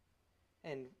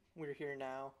and we're here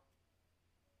now.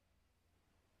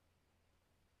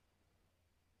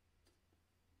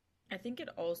 I think it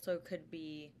also could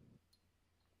be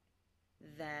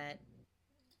that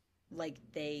like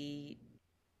they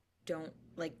don't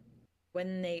like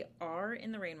when they are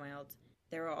in the Rainwilds,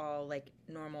 they're all like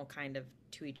normal kind of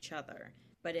to each other.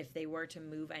 But if they were to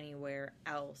move anywhere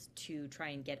else to try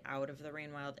and get out of the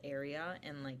Rainwild area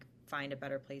and like find a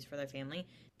better place for their family,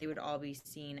 they would all be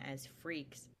seen as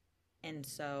freaks. And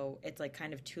so it's like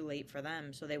kind of too late for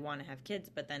them. So they want to have kids,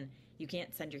 but then you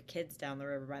can't send your kids down the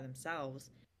river by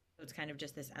themselves. So it's kind of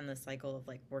just this endless cycle of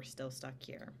like, we're still stuck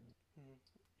here.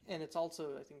 And it's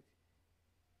also, I think,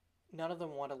 none of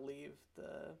them want to leave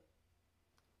the.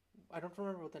 I don't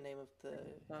remember what the name of the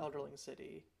Elderling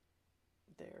city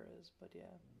there is, but yeah.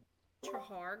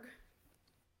 Trahog.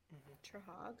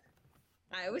 Trahog.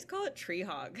 I always call it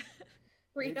Treehog.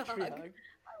 Treehog.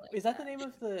 Is that the name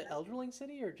of the Elderling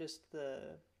city or just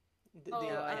the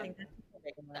I think that's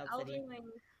the Elderling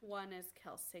one is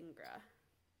Kelsingra.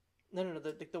 No,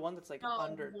 the one that's like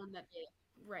under. The one that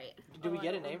right. Do we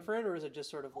get a name for it, or is it just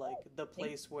sort of like the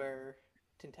place where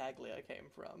Tintaglia came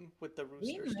from with the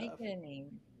rooster we stuff? might get a name.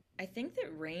 I think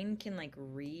that Rain can like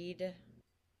read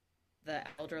the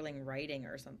Elderling writing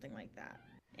or something like that,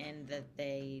 and that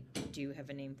they do have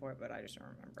a name for it, but I just don't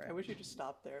remember it. I wish you just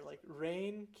stopped there. Like,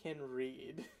 Rain can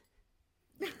read.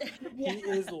 He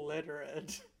is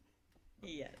literate.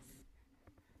 Yes.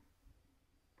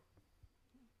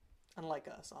 Unlike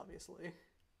us, obviously.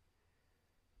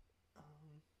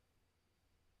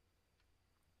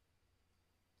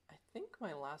 I think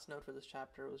my last note for this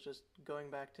chapter was just going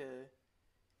back to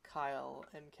Kyle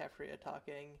and Kefria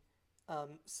talking.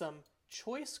 Some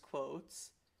choice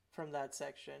quotes from that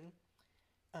section.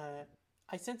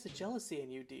 I sense a jealousy in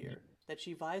you, dear, that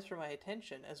she vies for my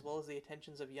attention as well as the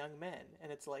attentions of young men.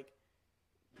 And it's like,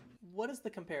 what is the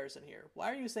comparison here?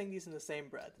 Why are you saying these in the same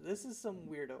breath? This is some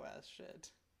weirdo-ass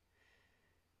shit.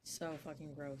 So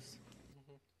fucking gross.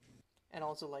 And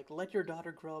also, like, let your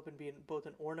daughter grow up and be both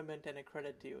an ornament and a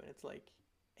credit to you. And it's like,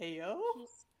 ayo?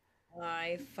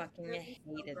 I fucking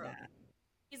hated that.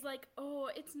 He's like, oh,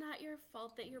 it's not your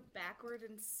fault that you're backward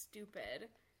and stupid.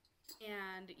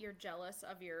 And you're jealous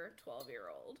of your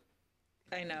 12-year-old.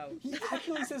 I know. He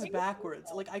actually says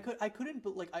backwards. Like, I couldn't,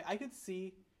 but, like, I could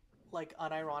see, like,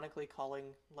 unironically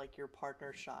calling, like, your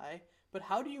partner shy. But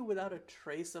how do you, without a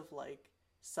trace of, like,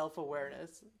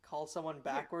 self-awareness, call someone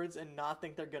backwards and not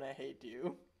think they're gonna hate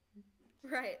you?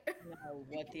 Right. No,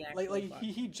 what the actual like fuck?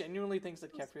 he genuinely thinks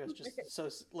that Kefria is just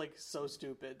so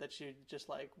stupid that she just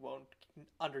like won't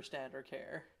understand or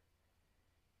care.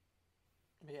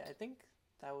 But yeah, I think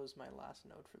that was my last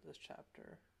note for this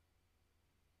chapter.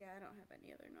 Yeah, I don't have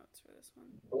any other notes for this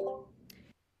one.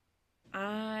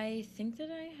 I think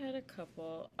that I had a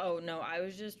couple. Oh no, I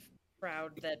was just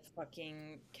proud that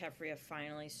fucking Kefria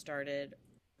finally started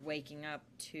waking up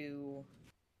to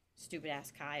stupid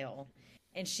ass Kyle.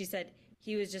 And she said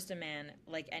he was just a man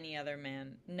like any other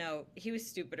man. No, he was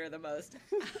stupider the most.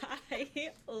 I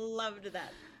loved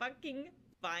that. Fucking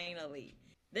finally.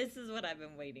 This is what I've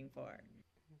been waiting for.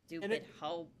 Stupid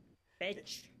hoe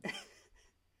bitch.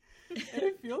 And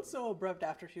it feels so abrupt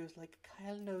after she was like,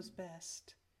 Kyle knows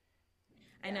best.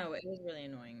 I know, it was really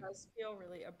annoying. It does feel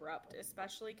really abrupt,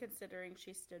 especially considering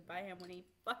she stood by him when he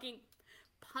fucking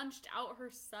punched out her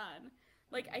son.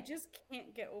 Like, I just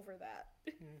can't get over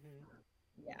that.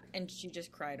 Yeah, and she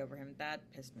just cried over him. That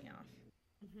pissed me off.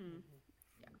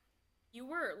 Yeah. You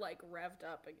were like revved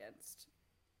up against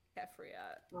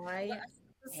Kefria. I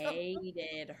So-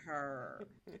 hated her.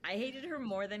 I hated her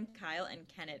more than Kyle and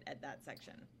Kenneth at that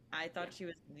section. I thought she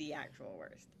was the actual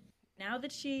worst. Now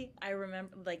that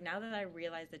now that I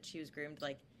realized that she was groomed,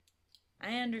 like,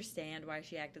 I understand why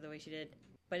she acted the way she did,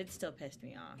 but it still pissed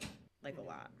me off, like, a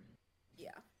lot.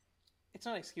 Yeah. It's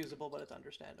not excusable, but it's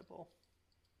understandable.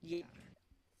 Yeah.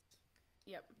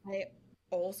 Yep. I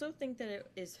also think that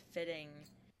it is fitting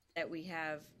that we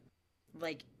have,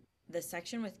 like, the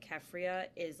section with Kefria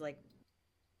is, like,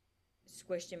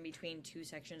 squished in between two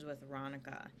sections with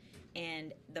Ronica.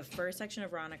 And the first section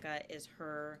of Ronica is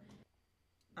her,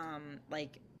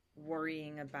 like,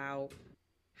 worrying about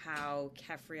how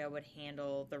Kefria would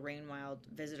handle the Rainwild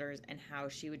visitors and how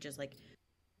she would just, like,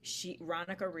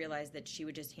 Ronica realized that she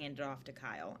would just hand it off to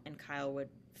Kyle and Kyle would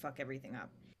fuck everything up.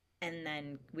 And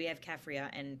then we have Kefria,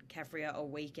 and Kefria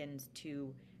awakens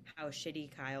to how shitty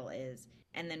Kyle is.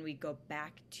 And then we go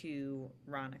back to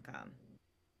Ronica.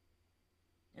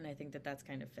 And I think that that's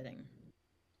kind of fitting.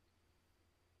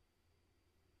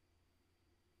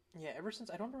 Yeah, ever since,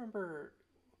 I don't remember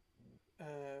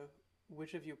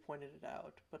which of you pointed it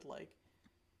out, but like,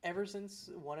 ever since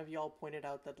one of y'all pointed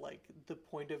out that like the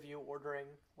point of view ordering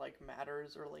like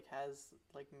matters or like has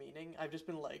like meaning, I've just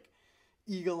been like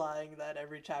eagle-eyeing that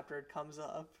every chapter it comes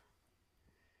up.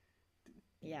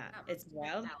 Yeah, That it's was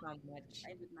wild valid. how much.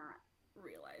 I did not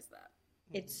realize that.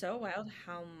 It's so wild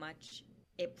how much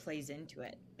it plays into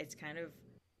it. It's kind of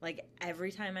like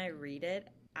every time I read it,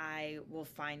 I will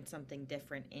find something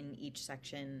different in each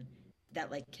section that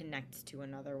like connects to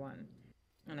another one.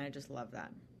 And I just love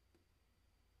that.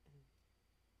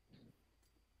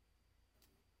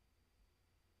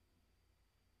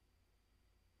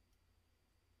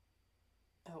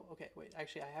 Oh, okay, wait.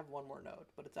 Actually, I have one more note,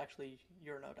 but it's actually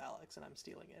your note, Alex, and I'm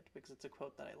stealing it because it's a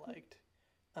quote that I liked.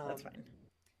 That's fine.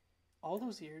 All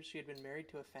those years she had been married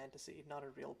to a fantasy, not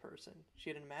a real person. She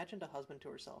had imagined a husband to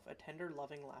herself, a tender,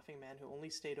 loving, laughing man who only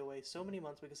stayed away so many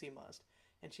months because he must,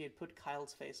 and she had put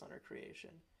Kyle's face on her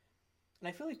creation. And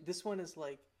I feel like this one is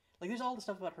like there's all the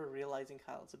stuff about her realizing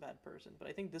Kyle's a bad person, but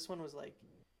I think this one was like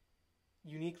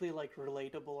uniquely like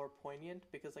relatable or poignant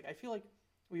because like I feel like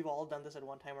we've all done this at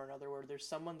one time or another where there's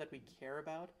someone that we care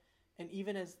about, and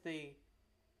even as they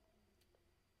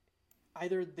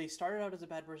either they started out as a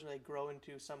bad person or they grow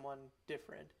into someone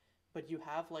different, but you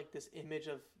have like this image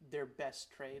of their best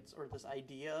traits or this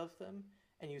idea of them,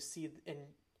 and you see, and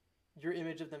your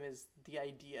image of them is the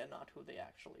idea, not who they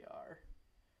actually are.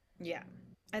 Yeah.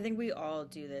 I think we all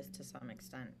do this to some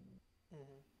extent.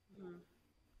 Mm-hmm.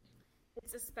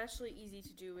 It's especially easy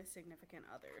to do with significant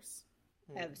others.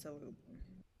 Absolutely.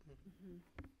 Mm-hmm.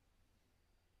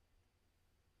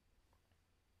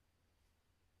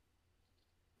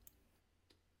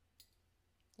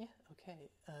 Yeah, okay.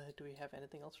 Do we have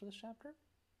anything else for this chapter?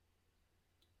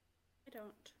 I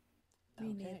don't. Me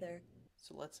Okay. neither.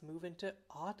 So let's move into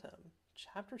Autumn.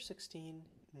 Chapter 16,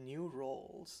 New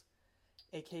Roles,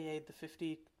 aka the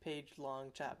 50-page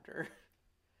long chapter.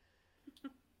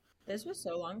 This was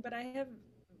so long, but I have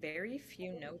very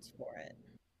few notes for it.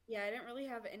 Yeah, I didn't really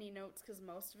have any notes because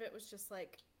most of it was just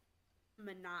like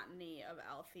monotony of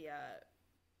Althea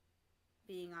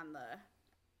being on the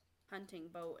hunting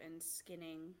boat and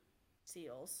skinning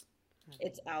seals.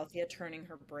 It's Althea turning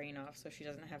her brain off so she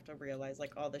doesn't have to realize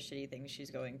like all the shitty things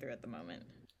she's going through at the moment.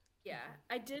 Yeah,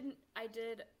 I did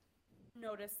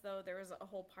notice though there was a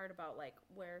whole part about like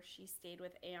where she stayed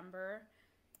with Amber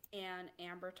and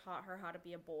Amber taught her how to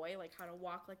be a boy, like how to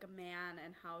walk like a man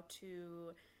and how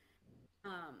to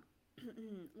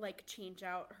like change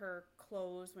out her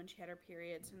clothes when she had her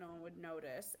period so no one would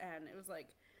notice. And it was like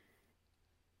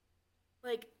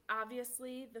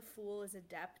obviously the Fool is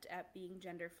adept at being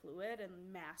gender fluid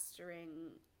and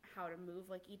mastering how to move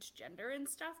like each gender and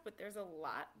stuff, but there's a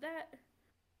lot that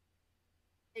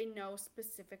they know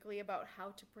specifically about how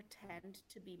to pretend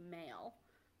to be male,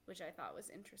 which I thought was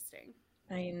interesting.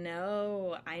 I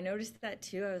know. I noticed that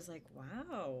too. I was like,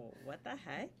 wow, what the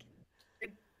heck?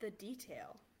 The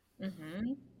detail.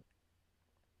 Mm-hmm.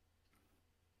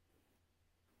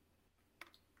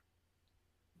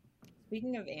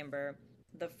 Speaking of Amber,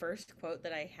 the first quote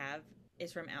that I have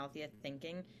is from Althea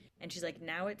thinking, and she's like,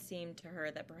 now it seemed to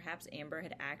her that perhaps Amber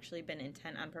had actually been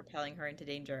intent on propelling her into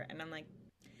danger. And I'm like,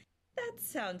 that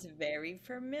sounds very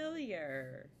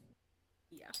familiar.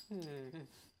 Yeah. Hmm.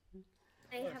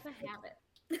 They have a habit.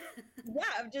 Yeah,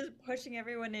 of just pushing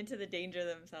everyone into the danger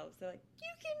themselves. They're like, you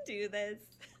can do this.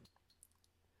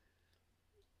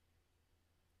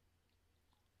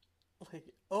 Like,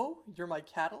 oh, you're my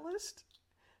catalyst?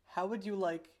 How would you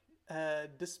like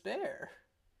despair?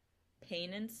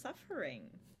 pain and suffering.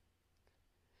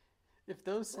 If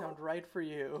those sound right for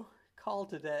you, call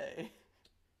today.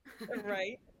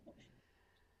 Right?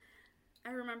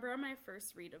 I remember on my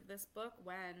first read of this book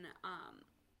when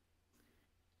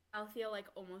Althea like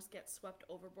almost gets swept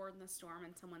overboard in the storm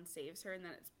and someone saves her and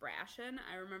then it's Brashen.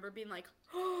 I remember being like,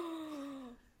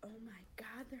 oh my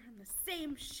god, they're on the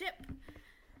same ship.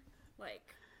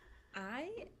 Like, I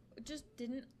just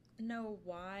didn't know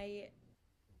why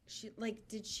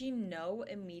did she know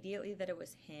immediately that it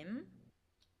was him?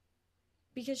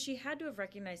 Because she had to have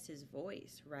recognized his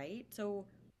voice, right? So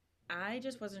I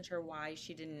just wasn't sure why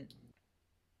she didn't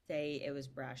say it was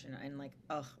Brashen and like,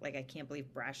 ugh, like I can't believe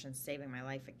Brashen's saving my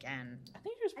life again. I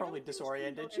think she was probably think she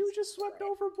disoriented. She was noticed just swept it.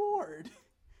 overboard.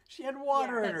 She had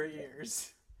water Yeah, in her that's true.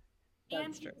 ears. and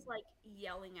That's he true. was like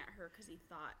yelling at her because he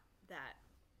thought that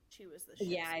she was the ship's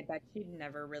Yeah, I bet she'd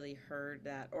never really heard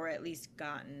that, or at least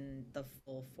gotten the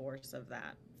full force of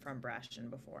that from Brashen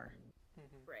before.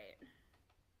 right.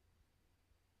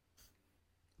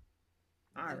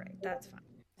 All right, that's fine.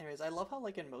 Anyways, I love how,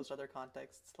 like, in most other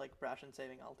contexts, like, Brashen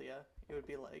saving Althea, it would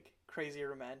be, like, crazy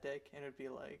romantic, and it would be,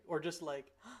 like, or just,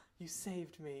 like, you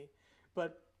saved me.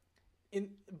 But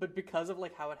because of,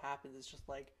 like, how it happens, it's just,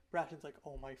 like, Brashen's like,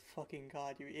 oh my fucking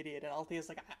god, you idiot. And Althea's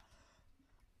like,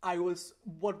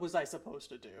 what was I supposed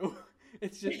to do?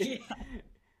 It's just, Yeah.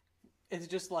 it's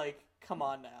just, like, come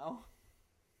on now.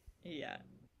 Yeah.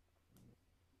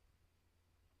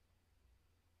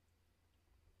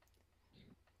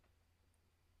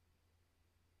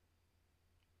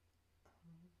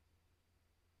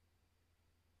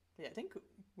 Yeah, I think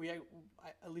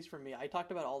at least for me, I talked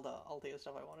about all the Althea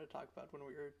stuff I wanted to talk about when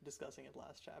we were discussing it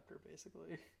last chapter,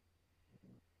 basically.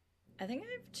 I think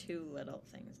I have 2 little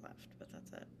things left, but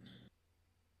that's it.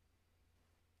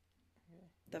 Okay.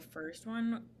 The first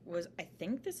one was, I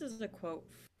think this is a quote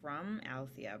from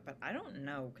Althea, but I don't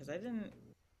know because I didn't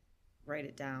write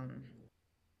it down.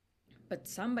 But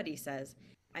somebody says,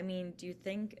 I mean, do you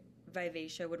think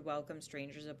Vivacia would welcome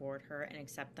strangers aboard her and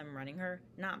accept them running her?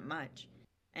 Not much.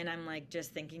 And I'm like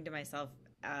just thinking to myself,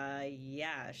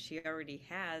 yeah, she already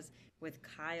has with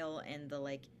Kyle and the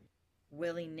like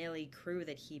willy-nilly crew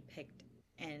that he picked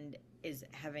and is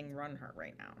having run her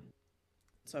right now.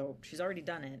 So she's already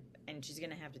done it, and she's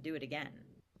gonna have to do it again.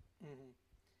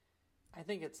 I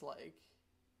think it's like,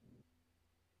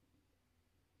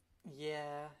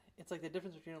 yeah, it's like the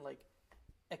difference between like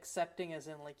accepting as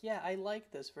in like, yeah, I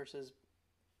like this versus,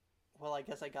 well, I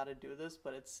guess I gotta do this,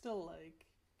 but it's still like,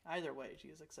 either way,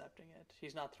 she's accepting it.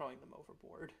 She's not throwing them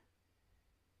overboard.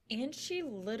 And she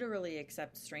literally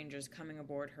accepts strangers coming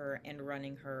aboard her and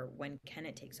running her when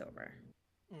Kenneth takes over.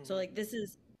 So, like, this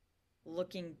is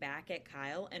looking back at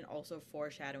Kyle and also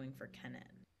foreshadowing for Kenneth.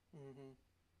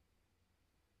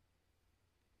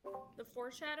 The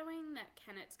foreshadowing that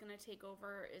Kenneth's gonna take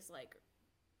over is like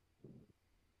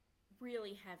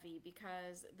really heavy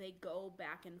because they go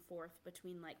back and forth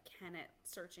between like Kenneth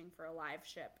searching for a live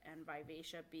ship and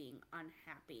Vivacia being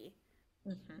unhappy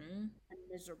and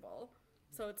miserable.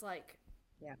 So it's like,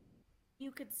 Yeah.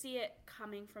 you could see it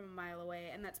coming from a mile away,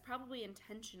 and that's probably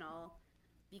intentional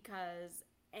because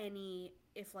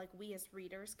if like we as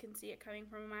readers can see it coming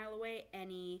from a mile away,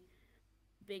 any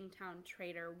Bingtown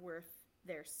trader worth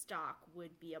their stock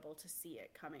would be able to see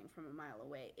it coming from a mile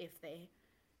away if they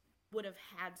would have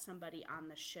had somebody on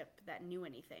the ship that knew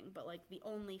anything. But like the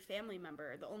only family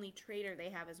member, the only trader they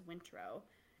have is Wintrow,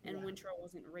 and Wintrow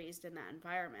wasn't raised in that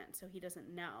environment, so he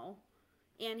doesn't know,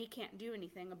 and he can't do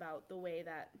anything about the way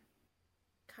that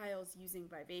Kyle's using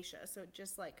Vivacia. So it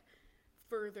just like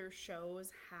further shows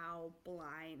how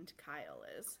blind Kyle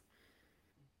is.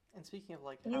 And speaking of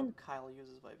like how Kyle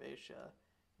uses Vivacia,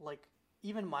 like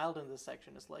even Mild in this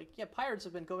section is like, yeah, pirates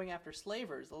have been going after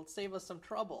slavers. They'll save us some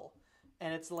trouble.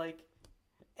 And it's like,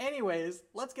 anyways,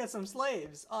 let's get some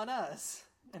slaves on us.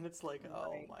 And it's like,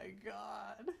 oh my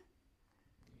god.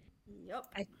 Yep.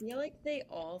 I feel like they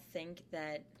all think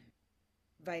that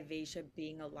Vivacia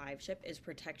being a live ship is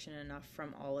protection enough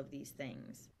from all of these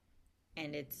things.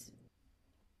 And it's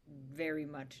very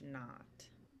much not.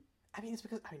 I mean, it's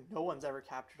because no one's ever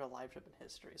captured a live ship in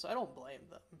history, so I don't blame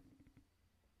them.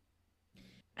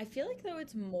 I feel like, though,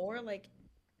 it's more like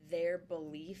their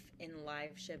belief in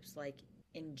live ships, like,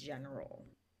 in general,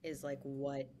 is like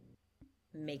what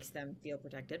makes them feel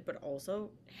protected, but also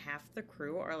half the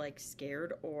crew are like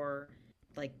scared or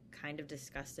like kind of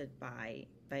disgusted by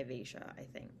Vivacia, I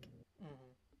think.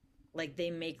 Like they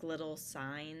make little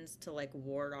signs to like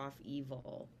ward off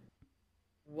evil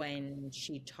when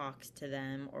she talks to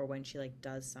them or when she like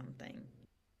does something.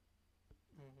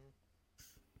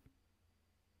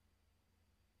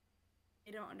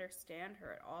 They don't understand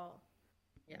her at all.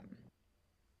 Yeah.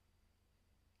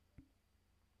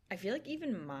 I feel like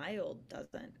even Mild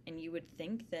doesn't. And you would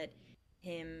think that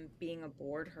him being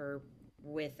aboard her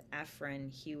with Ephron,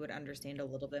 he would understand a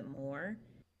little bit more.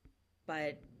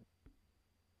 But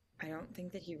I don't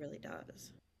think that he really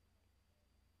does.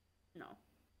 No.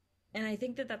 And I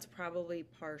think that that's probably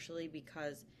partially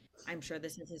because I'm sure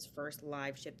this is his first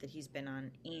live ship that he's been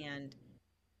on. And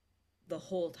the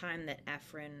whole time that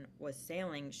Ephron was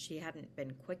sailing, she hadn't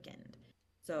been quickened.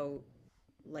 So,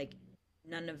 like,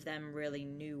 none of them really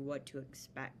knew what to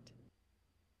expect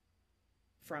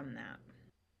from that.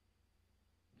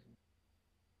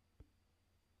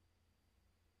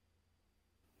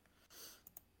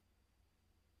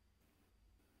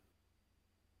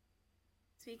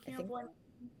 Speaking of when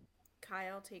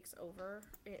Kyle takes over,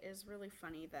 it is really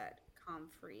funny that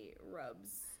Comfrey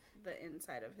rubs the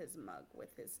inside of his mug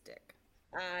with his dick.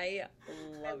 I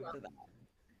loved love that.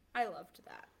 I loved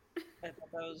that. I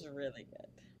thought that was really good.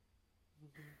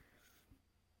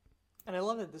 And I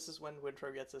love that this is when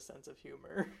Wintrow gets a sense of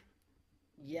humor.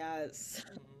 Yes.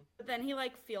 But then he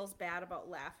like feels bad about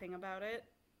laughing about it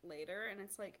later, and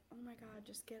it's like, oh my god,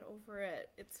 just get over it.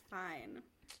 It's fine.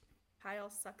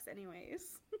 Kyle sucks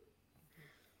anyways.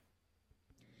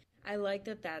 I like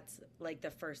that that's like the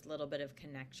first little bit of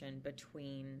connection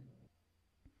between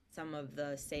some of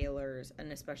the sailors,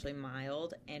 and especially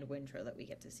Mild and Wintrow, that we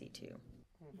get to see too.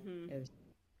 Mm-hmm.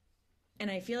 And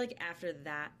I feel like after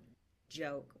that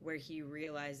joke where he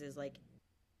realizes like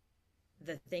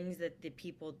the things that the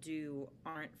people do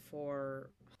aren't for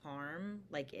harm,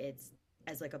 like it's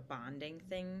as like a bonding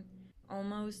thing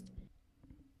almost,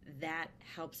 that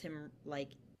helps him like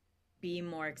be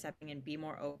more accepting and be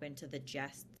more open to the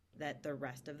jest that the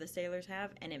rest of the sailors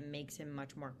have, and it makes him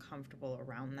much more comfortable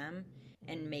around them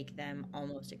and make them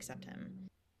almost accept him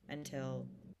until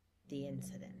the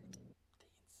incident.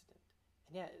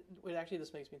 And yeah, it actually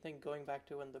just makes me think, going back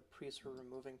to when the priests were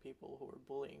removing people who were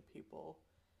bullying people,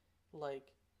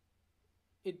 like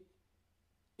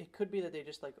it could be that they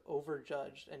just like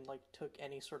overjudged and like took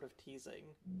any sort of teasing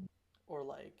or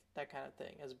like that kind of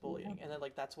thing as bullying, and then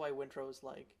like that's why Wintrow's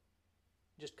like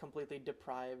just completely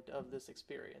deprived of this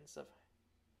experience of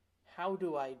how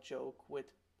do I joke with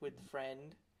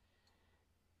friend.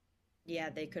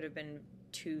 Yeah, they could have been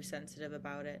too sensitive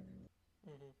about it.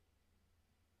 Mm-hmm.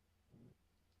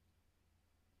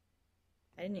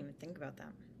 I didn't even think about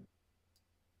that.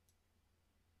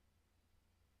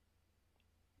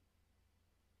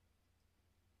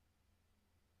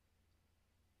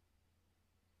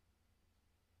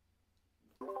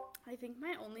 I think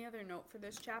my only other note for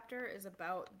this chapter is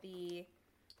about the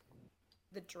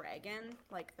dragon,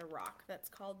 like the rock that's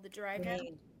called the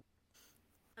dragon.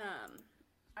 Right.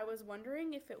 I was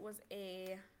wondering if it was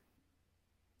a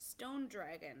stone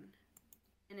dragon,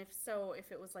 and if so, if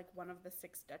it was like one of the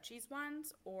Six Duchies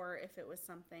ones, or if it was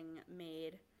something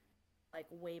made like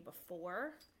way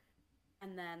before,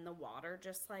 and then the water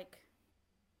just like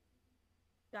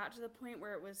got to the point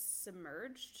where it was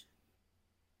submerged.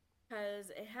 Because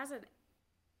it has an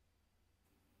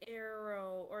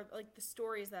arrow, or like the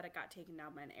story is that it got taken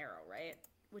down by an arrow, right?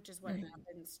 Which is what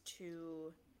happens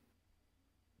to.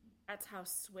 That's how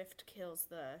Swift kills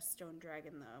the stone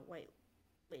dragon the White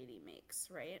Lady makes,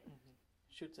 right? Mm-hmm.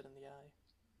 Shoots it in the eye.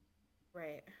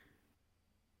 Right.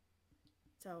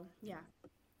 So, yeah.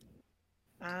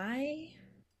 I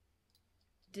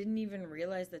didn't even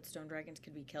realize that stone dragons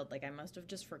could be killed. Like, I must have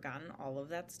just forgotten all of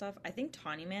that stuff. I think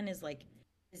Tawny Man is like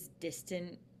this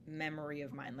distant memory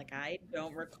of mine. Like, I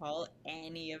don't recall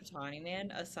any of Tawny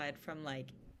Man aside from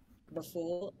like The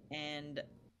Fool and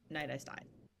Night Eyes Died.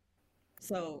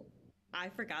 So I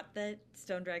forgot that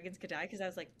stone dragons could die because I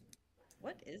was like,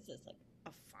 what is this? Like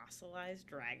a fossilized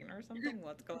dragon or something?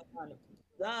 What's going on?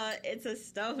 It's a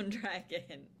stone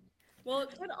dragon. Well,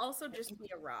 it could also just be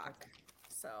a rock.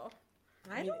 So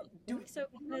I don't think so, I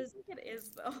don't because think it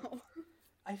is though.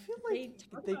 I feel like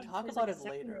they talk there's, about like, it a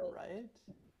second later, little- right?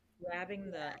 grabbing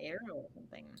the arrow or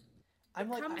something. I'm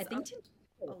like, comes I think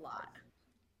a lot.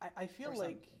 I feel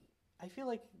or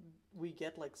like we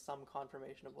get like some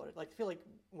confirmation of what it, like I feel like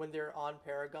when they're on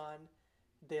Paragon,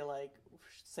 they like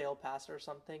sail past or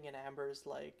something, and Amber's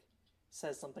like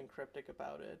says something cryptic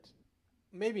about it.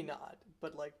 Maybe not,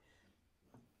 but like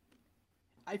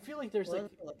I feel like there's We'll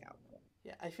like have to look out.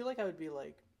 yeah, I feel like I would be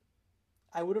like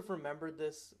I would have remembered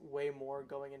this way more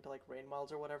going into like Rain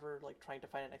Miles or whatever, like trying to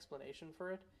find an explanation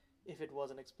for it if it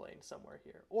wasn't explained somewhere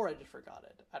here, or I just forgot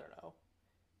it. I don't know,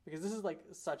 because this is like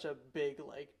such a big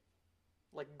like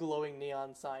glowing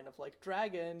neon sign of like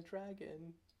dragon.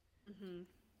 Mm-hmm.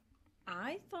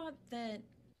 I thought that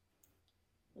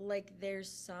like there's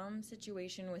some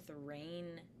situation with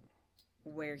Rain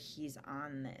where he's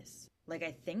on this. Like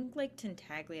I think like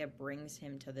Tintaglia brings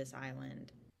him to this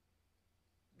island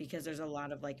because there's a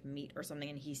lot of like meat or something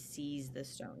and he sees the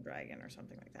stone dragon or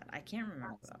something like that. I can't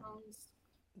remember That though. sounds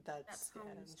that That's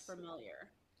sounds familiar.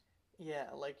 yeah,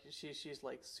 like she's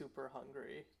like super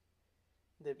hungry.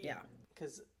 They, Yeah.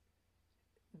 because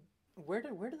where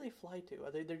do they fly to?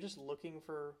 Are they're just looking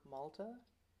for Malta?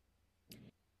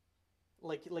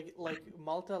 Like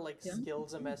Malta like Yeah.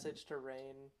 skills a message to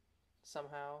Rain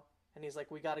somehow, and he's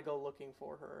like, we got to go looking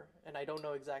for her, and I don't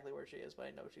know exactly where she is, but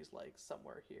I know she's like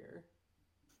somewhere here.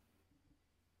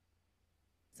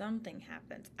 Something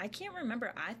happens. I can't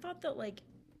remember. I thought that like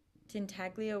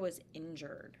Tintaglia was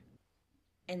injured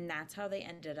and that's how they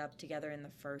ended up together in the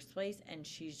first place and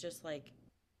she's just like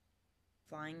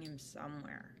flying him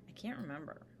somewhere. I can't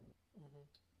remember. Hmm.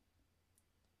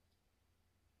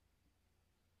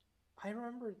 I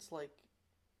remember it's like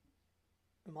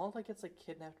Malta gets like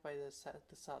kidnapped by the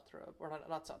Satrap, or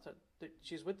not Satrap.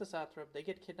 She's with the Satrap. They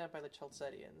get kidnapped by the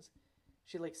Chalcedians.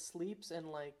 She like sleeps and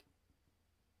like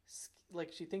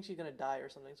she thinks she's gonna die or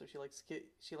something. So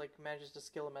she like manages to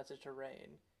skill a message to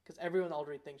Rain because everyone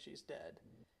already thinks she's dead,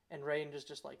 and Rain is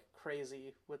just like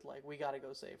crazy with like we gotta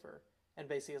go save her, and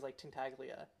basically is like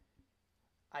Tintaglia,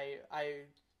 I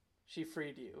she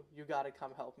freed you. You gotta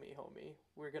come help me, homie.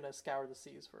 We're gonna scour the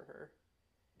seas for her.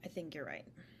 I think you're right.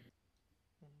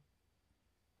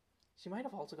 She might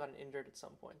have also gotten injured at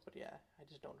some point, but yeah, I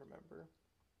just don't remember.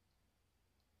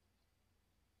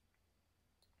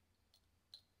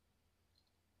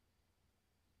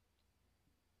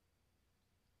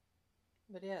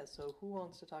 But yeah, so who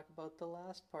wants to talk about the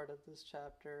last part of this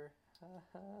chapter?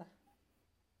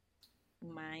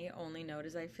 My only note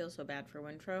is I feel so bad for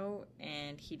Wintro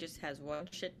and he just has one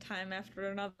shit time after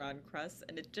another on Crust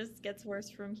and it just gets worse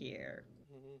from here.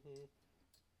 Hmm.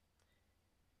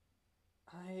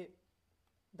 I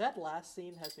that last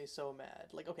scene has me so mad.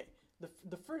 Like, okay,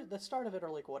 the start of it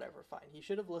are like whatever, fine. He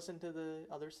should have listened to the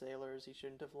other sailors. He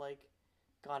shouldn't have like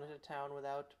gone into town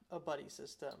without a buddy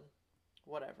system.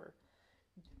 Whatever.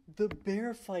 The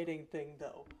bear fighting thing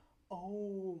though.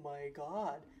 Oh my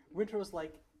god. Winter's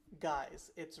like, guys,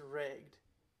 it's rigged.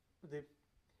 The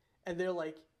and they're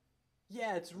like,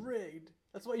 yeah, it's rigged.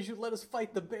 That's why you should let us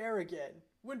fight the bear again.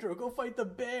 Winter, go fight the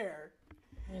bear.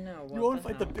 I know, You what won't the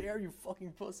fight the hell? bear, you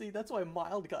fucking pussy. That's why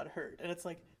Mild got hurt. And it's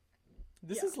like,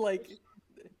 this Yeah. is like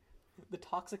the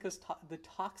toxicest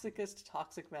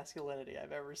toxic masculinity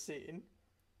I've ever seen.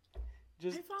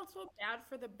 Just I felt so bad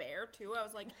for the bear too. I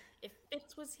was like, if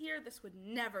Fitz was here, this would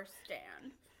never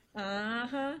stand.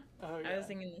 Uh-huh. oh I was yeah,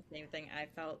 thinking the same thing. I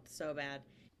felt so bad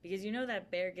because you know that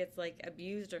bear gets like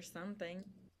abused or something.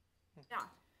 Yeah,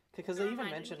 because it they even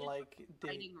reminded mention me of like the they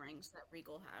fighting rings that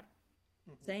Regal had.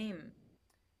 Same.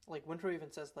 like Winter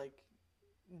even says like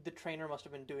the trainer must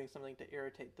have been doing something to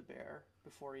irritate the bear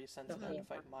before he sends The him out to whole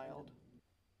fight Mild.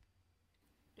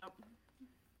 Yep.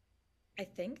 I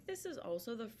think this is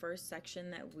also the first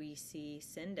section that we see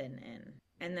Sinden in.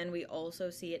 And then we also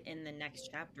see it in the next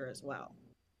chapter as well.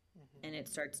 Hmm. And it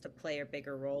starts to play a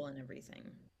bigger role in everything.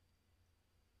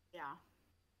 Yeah.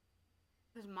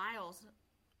 Because Miles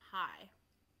high,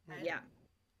 right? Yeah.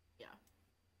 Yeah.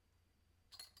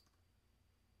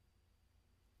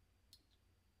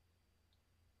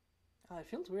 It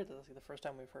feels weird that that's like the first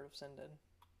time we've heard of Sinden.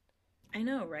 I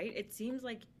know, right? It seems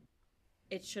like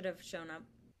it should have shown up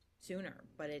sooner,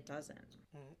 but it doesn't.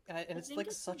 And I it's think like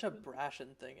it's such a like-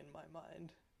 Brashen thing in my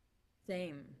mind.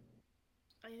 Same.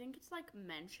 I think it's like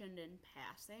mentioned in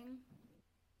passing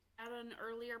at an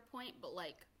earlier point, but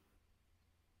like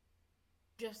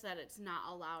just that it's not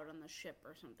allowed on the ship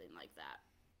or something like that.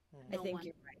 I No think one-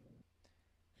 you're right.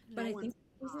 But no I one's think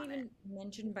it wasn't on even it.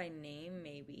 mentioned by name,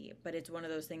 maybe. But it's one of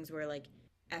those things where, like,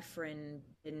 Efren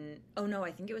didn't. Oh, no,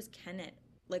 I think it was Kenneth.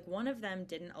 Like, one of them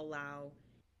didn't allow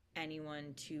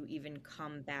anyone to even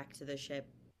come back to the ship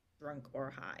drunk or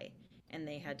high. And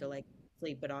they had to, like,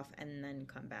 sleep it off and then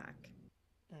come back.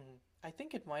 I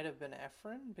think it might have been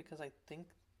Efren because I think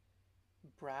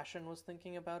Brashen was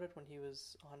thinking about it when he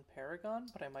was on Paragon,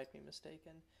 but I might be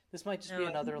mistaken. This might just No, be I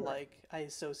think another you're right. like I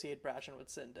associate Brashen with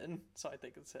Sinden, so I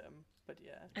think it's him. But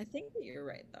yeah. I think that you're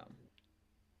right, though.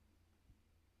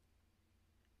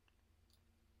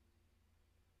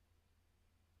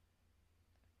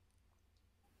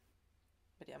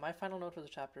 But yeah, my final note for the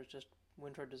chapter is just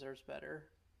Winter deserves better.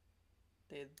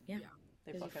 They Yeah. Yeah.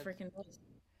 they Because he fucking freaking does.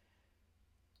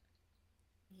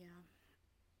 Yeah.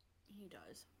 He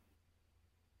does.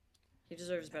 He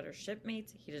deserves better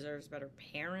shipmates. He deserves better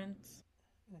parents.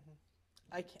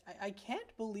 I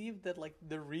can't believe that like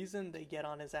the reason they get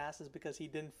on his ass is because he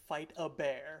didn't fight a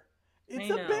bear.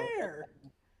 It's I a know. bear.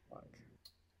 Fuck.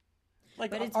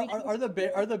 Like, But it's are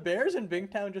the bears in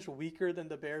Bingtown just weaker than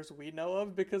the bears we know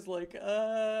of? Because like,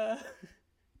 They're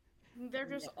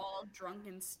just all drunk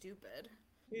and stupid.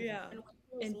 Yeah. And Winter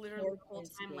was And literally the whole poor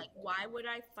time like, Instinct. why would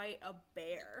I fight a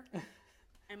bear?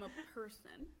 I'm a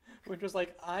person. which was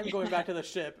like, I'm going back to the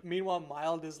ship. Meanwhile,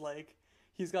 Mild is like,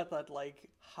 he's got that like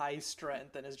high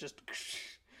strength and is just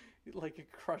like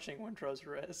crushing Wintrow's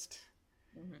wrist.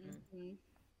 Mhm.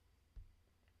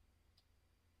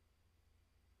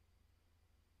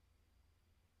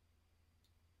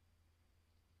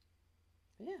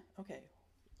 Yeah. Okay.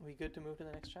 We good to move to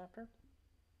the next chapter?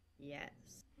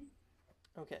 Yes.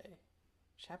 Okay.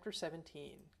 Chapter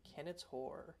 17, Kennet's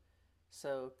Whore.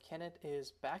 So Kennet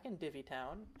is back in Divvy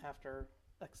Town after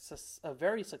a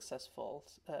very successful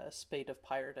spate of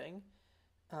pirating.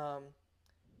 Um,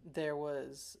 there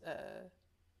was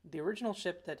the original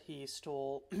ship that he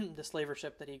stole, the slaver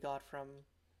ship that he got from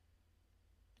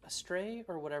Astray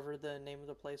or whatever the name of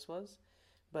the place was,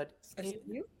 but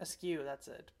Askew? Askew, that's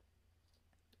it.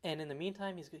 And in the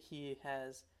meantime, he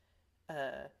has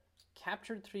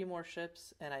captured 3 more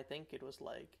ships, and I think it was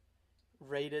like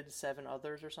raided 7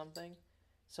 others or something.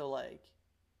 So like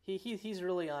he's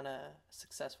really on a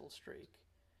successful streak.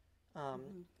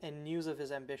 And news of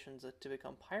his ambitions to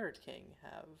become Pirate King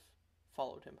have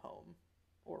followed him home,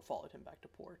 or followed him back to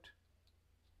port.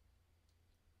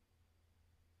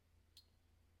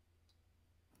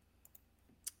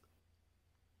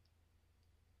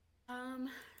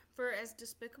 For as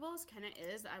despicable as Kennet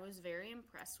is, I was very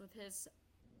impressed with his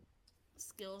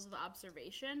skills of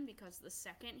observation because the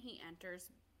second he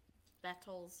enters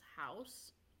Bethel's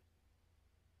house,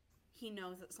 he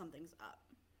knows that something's up.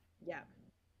 Yeah.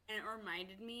 And it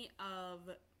reminded me of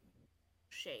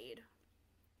Shade.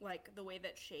 Like, the way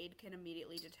that Shade can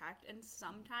immediately detect. And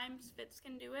sometimes Fitz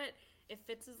can do it. If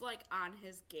Fitz is, like, on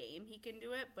his game, he can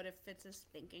do it. But if Fitz is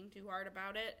thinking too hard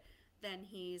about it, then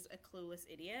he's a clueless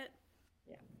idiot.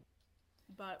 Yeah.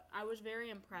 But I was very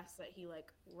impressed that he,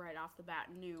 like, right off the bat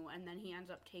knew. And then he ends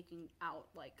up taking out,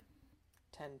 like...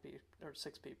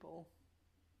 6 people.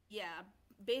 Yeah,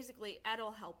 basically,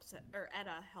 Etta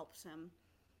helps him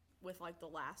with, like, the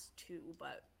last 2,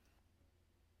 but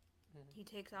he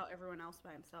takes out everyone else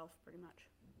by himself, pretty much.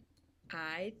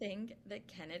 I think that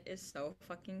Kennet is so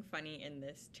fucking funny in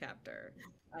this chapter.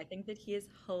 I think that he is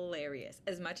hilarious.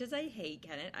 As much as I hate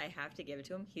Kennet, I have to give it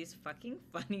to him. He's fucking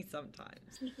funny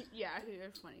sometimes. Yeah, he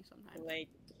is funny sometimes. Like,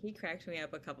 he cracked me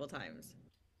up a couple times.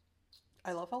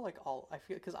 I love how like I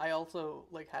feel, because I also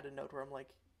like had a note where I'm like,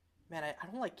 man, I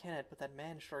don't like Kennet, but that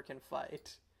man sure can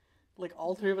fight. Like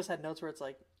all 3 of us had notes where it's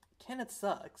like, Kennet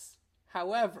sucks.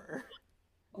 However,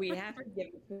 We have to give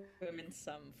it to him in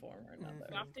some form or another.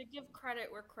 You have to give credit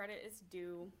where credit is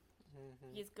due.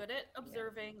 He's good at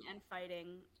observing and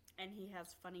fighting, and he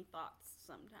has funny thoughts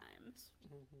sometimes.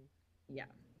 Yeah.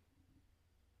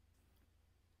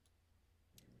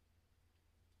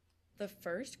 The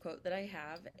first quote that I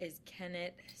have is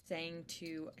Kennet saying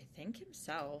to, I think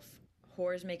himself,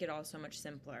 whores make it all so much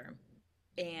simpler.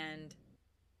 And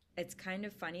it's kind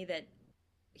of funny that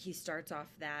he starts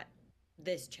off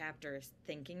this chapter is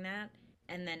thinking that,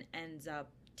 and then ends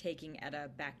up taking Etta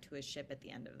back to his ship at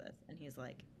the end of this. And he's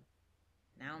like,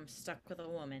 now I'm stuck with a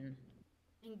woman.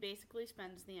 He basically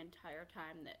spends the entire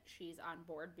time that she's on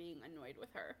board being annoyed with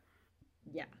her.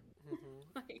 Yeah.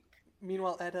 Like,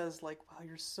 meanwhile, Etta's like, wow,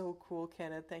 you're so cool,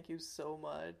 Kennet. Thank you so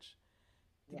much.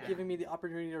 Yeah. Giving me the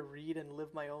opportunity to read and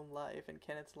live my own life. And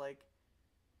Kennet's like,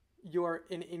 you're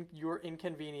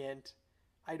inconvenient.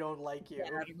 I don't like you.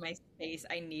 Get out of my space.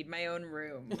 I need my own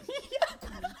room.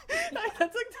 That's like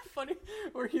the funny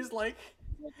where he's like,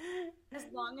 as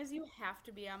long as you have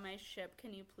to be on my ship,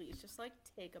 can you please just, like,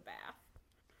 take a bath?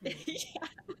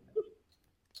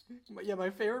 yeah, my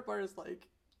favorite part is like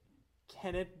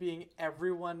Kennet being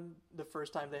everyone the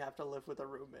first time they have to live with a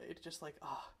roommate. Just like,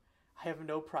 oh, I have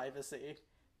no privacy.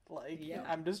 Like, Yeah.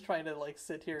 I'm just trying to like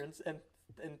sit here and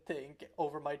think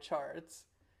over my charts.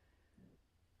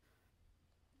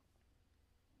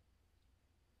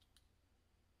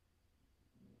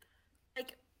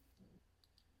 Like,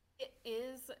 it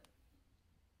is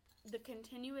the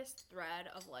continuous thread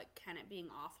of, like, Kennet being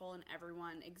awful and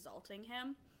everyone exalting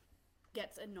him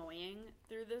gets annoying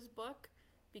through this book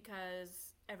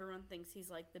because everyone thinks he's,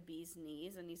 like, the bee's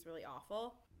knees and he's really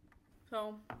awful.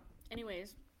 So,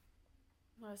 anyways,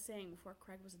 what I was saying before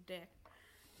Craig was a dick.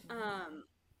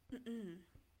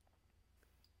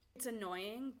 It's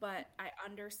annoying, but I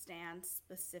understand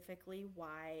specifically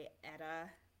why Etta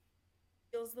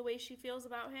feels the way she feels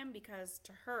about him, because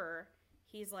to her,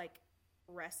 he's like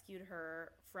rescued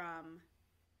her from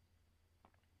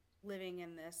living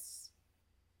in this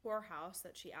poorhouse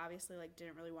that she obviously like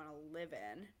didn't really want to live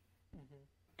in, Mm-hmm.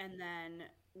 and then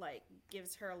like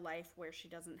gives her a life where she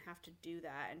doesn't have to do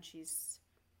that, and she's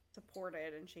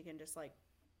supported and she can just like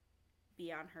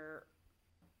be on her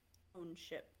own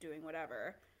ship doing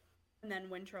whatever. And then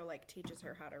Wintrow like teaches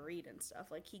her how to read and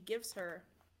stuff. Like he gives her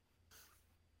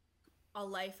a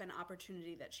life and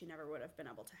opportunity that she never would have been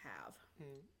able to have.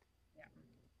 Mm. Yeah.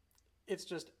 It's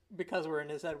just because we're in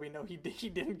his head, we know he did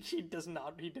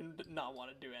not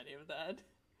want to do any of that.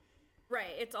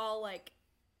 Right. It's all like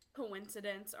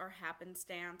coincidence or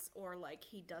happenstance, or like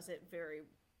he does it very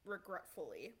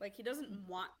regretfully. Like he doesn't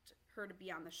want her to be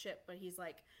on the ship, but he's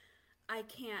like, I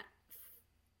can't.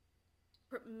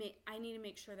 I need to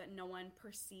make sure that no one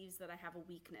perceives that I have a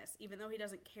weakness. Even though he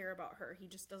doesn't care about her, he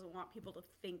just doesn't want people to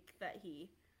think that he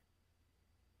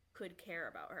could care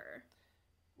about her.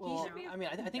 Well, should be I mean,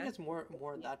 I think that's- it's more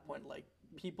at that point. Like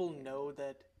people know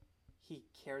that he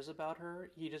cares about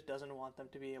her. He just doesn't want them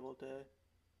to be able to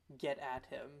get at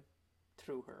him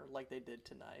through her, like they did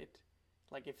tonight.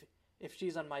 Like if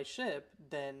she's on my ship,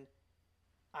 then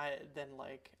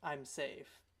like I'm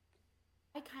safe.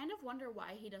 I kind of wonder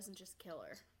why he doesn't just kill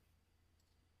her.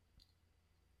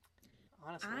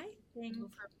 Honestly, I think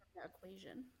Remove her from the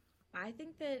equation. I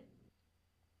think that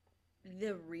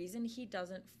the reason he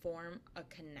doesn't form a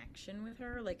connection with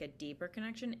her, like a deeper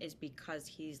connection, is because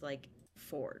he's like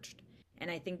forged. And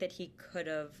I think that he could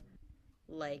have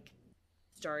like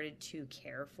started to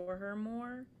care for her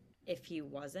more if he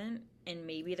wasn't. And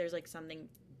maybe there's like something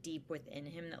deep within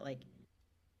him that like,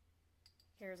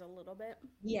 Cares a little bit.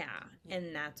 yeah,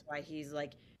 and that's why he's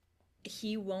like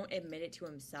he won't admit it to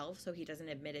himself, so he doesn't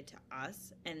admit it to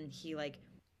us, and he like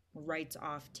writes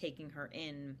off taking her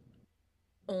in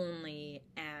only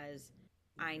as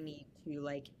I need to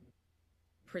like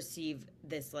perceive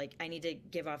this, like I need to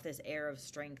give off this air of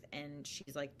strength, and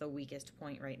she's like the weakest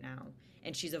point right now,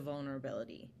 and she's a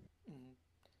vulnerability. mm.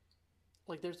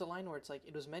 Like there's a line where it's like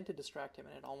it was meant to distract him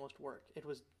and it almost worked. It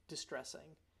was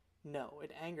distressing. No,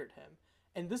 it angered him.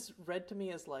 And this read to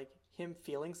me as like him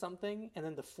feeling something and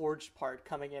then the forged part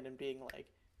coming in and being like,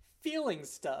 feeling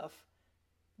stuff?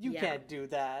 You Yeah. can't do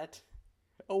that.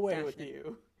 Away with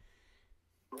Definitely.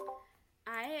 you.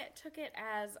 I took it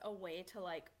as a way to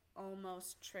like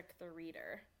almost trick the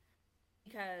reader,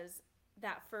 because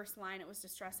that first line, it was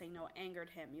distressing, no, it angered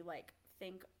him. You like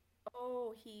think,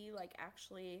 oh, he like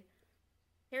actually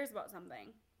cares about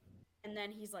something. And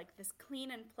then he's like, this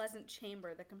clean and pleasant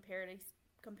chamber, the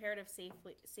comparative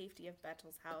safety of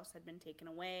Bethel's house had been taken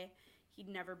away. He'd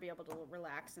never be able to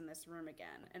relax in this room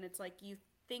again. And it's like you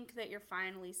think that you're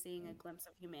finally seeing a glimpse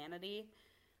of humanity,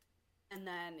 and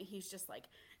then he's just like,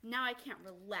 now I can't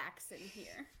relax in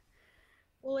here.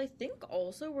 Well, I think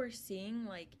also we're seeing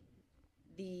like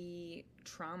the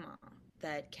trauma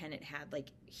that Kenneth had. Like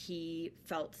he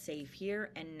felt safe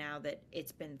here, and now that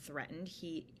it's been threatened,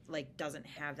 he like doesn't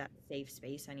have that safe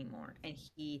space anymore, and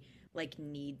he like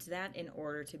needs that in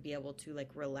order to be able to like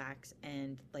relax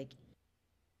and like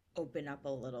open up a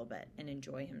little bit and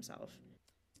enjoy himself.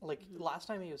 Like last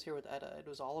time he was here with Etta, it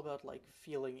was all about like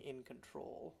feeling in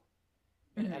control.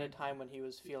 And at a time when he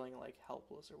was feeling like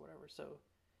helpless or whatever. So,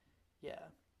 yeah.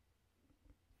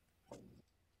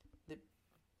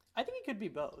 I think it could be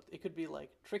both. It could be like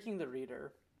tricking the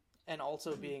reader and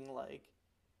also being like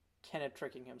Kenneth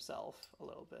tricking himself a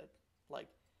little bit. Like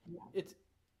it's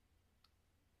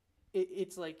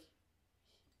it's like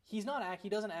he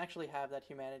doesn't actually have that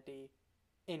humanity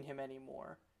in him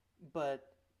anymore. But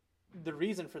the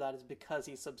reason for that is because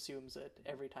he subsumes it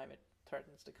every time it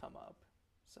threatens to come up.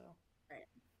 So Right.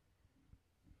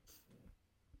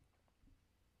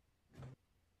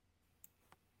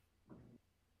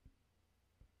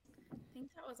 I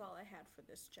think that was all I had for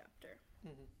this chapter.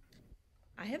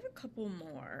 I have a couple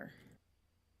more.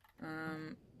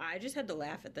 I just had to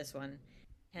laugh at this one.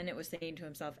 Kenneth was saying to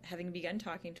himself, having begun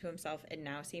talking to himself, it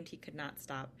now seemed he could not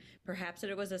stop. Perhaps that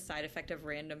it was a side effect of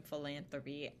random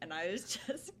philanthropy, and I was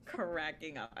just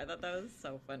cracking up. I thought that was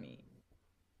so funny.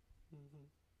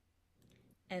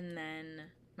 And then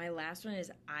my last one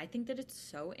is I think that it's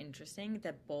so interesting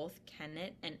that both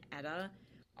Kenneth and Etta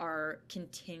are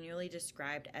continually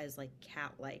described as like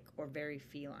cat-like or very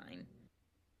feline.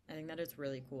 I think that it's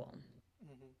really cool.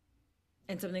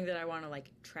 And something that I want to like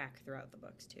track throughout the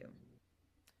books too.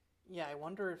 yeah, I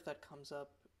wonder if that comes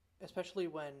up, especially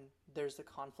when there's the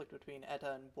conflict between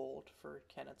Etta and Bolt for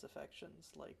Kenneth's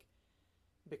affections. Like,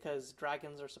 because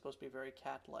dragons are supposed to be very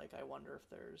cat-like, I wonder if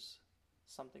there's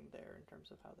something there in terms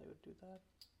of how they would do that.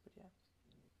 But yeah.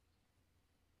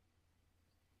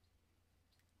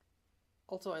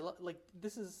 Also, like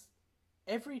this is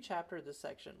every chapter of this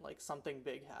section, like something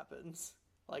big happens.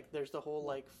 Like there's the whole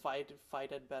like fight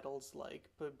at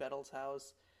Bettel's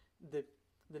house. The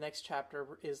the next chapter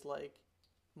is like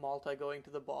Malta going to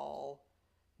the ball.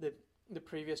 The the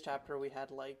previous chapter we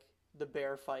had like the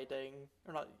bear fighting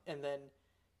or not, and then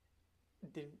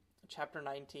the chapter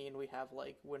 19 we have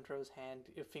like Wintrow's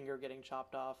finger getting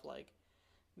chopped off. Like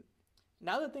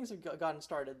now that things have gotten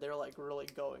started, they're like really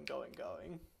going.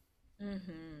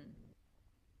 Mm-hmm.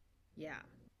 Yeah.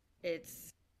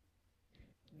 It's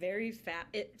very fast.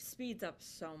 It speeds up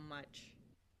so much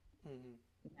Mm-hmm.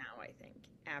 now, I think,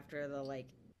 after the like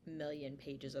million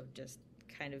pages of just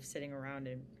kind of sitting around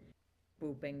and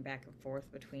booping back and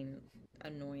forth between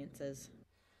annoyances.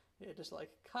 Yeah, just like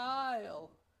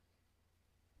Kyle.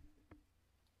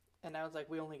 And now it's like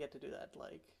we only get to do that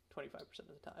like 25% of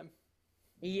the time.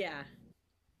 Yeah.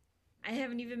 I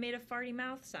haven't even made a farty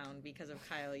mouth sound because of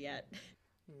Kyle yet.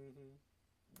 Mm-hmm.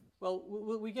 Well,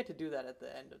 we get to do that at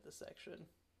the end of the section.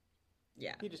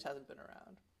 Yeah. He just hasn't been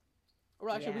around. Or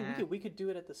actually, Yeah. we could do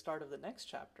it at the start of the next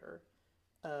chapter,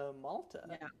 Malta,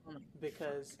 Yeah. Oh my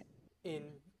because fuck.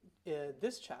 in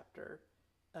this chapter,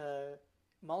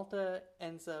 Malta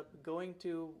ends up going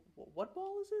to what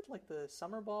ball is it? Like the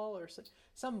summer ball or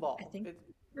some ball? I think the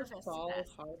Harvest fall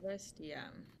Fest. harvest, yeah.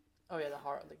 Oh yeah, the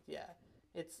horror. Like, yeah,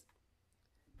 it's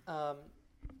um,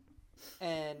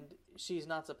 and she's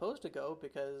not supposed to go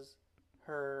because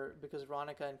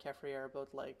Ronica and Kefri are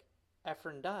both like,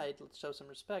 Efren died. Let's show some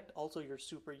respect. Also, you're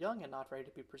super young and not ready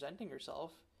to be presenting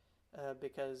yourself,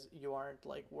 because you aren't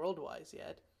like world wise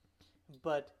yet.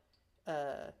 But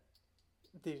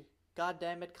the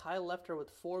goddamn it, Kyle left her with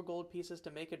 4 gold pieces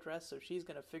to make a dress, so she's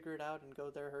gonna figure it out and go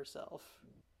there herself.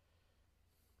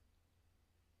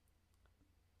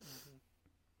 Mhm.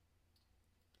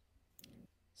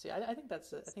 See, I think I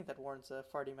think that warrants a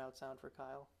farty mouth sound for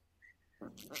Kyle.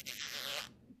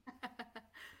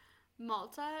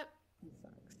 Malta He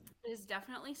sucks. is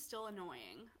definitely still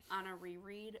annoying on a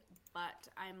reread, but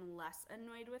I'm less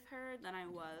annoyed with her than I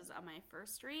was on my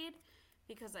first read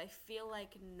because I feel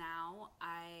like now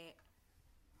I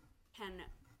can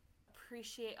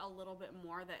appreciate a little bit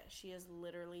more that she is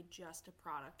literally just a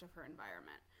product of her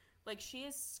environment. Like she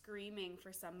is screaming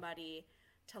for somebody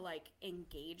to like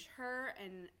engage her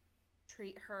and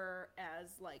treat her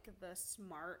as like the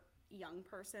smart young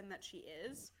person that she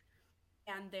is,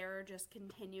 and they're just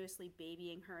continuously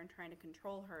babying her and trying to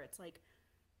control her. It's like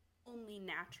only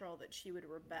natural that she would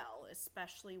rebel,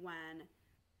 especially when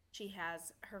she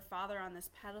has her father on this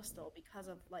pedestal because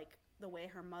of like the way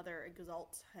her mother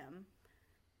exalts him,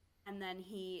 and then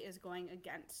he is going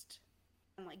against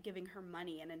and like giving her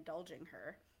money and indulging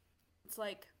her. It's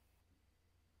like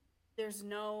there's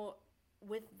no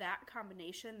with that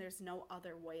combination there's no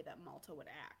other way that Malta would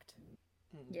act.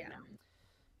 Mhm. Yeah.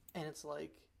 And it's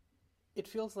like, it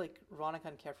feels like Ronica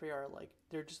and Kefri are like,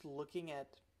 they're just looking at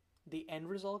the end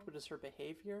result, which is her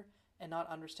behavior, and not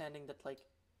understanding that like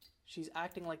she's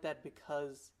acting like that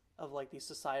because of like these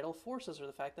societal forces, or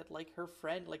the fact that like her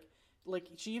friend like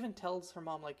she even tells her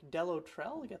mom like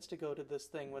Delotrell gets to go to this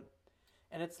thing with,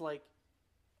 and it's like,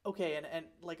 okay, and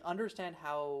like understand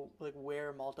how like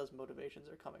where Malta's motivations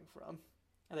are coming from,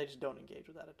 and they just don't engage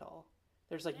with that at all.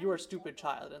 They're just like, you are a stupid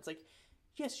child, and it's like,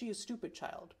 yes, she is a stupid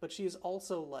child, but she is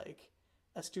also like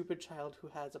a stupid child who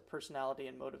has a personality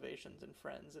and motivations and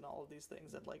friends and all of these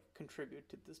things that like contribute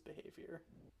to this behavior.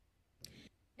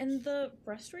 And the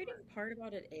frustrating part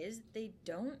about it is they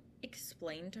don't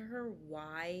explain to her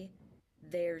why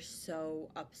they're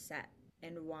so upset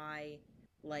and why,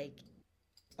 like,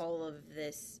 all of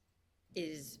this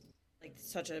is like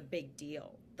such a big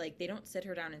deal. Like, they don't sit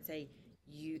her down and say,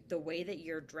 the way that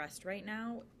you're dressed right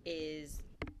now is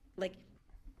like,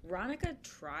 Ronica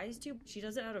tries to, but she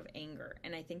does it out of anger.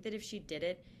 And I think that if she did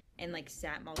it and like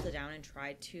sat Malta down and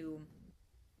tried to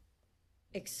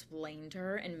explain to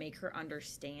her and make her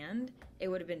understand, it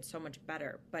would have been so much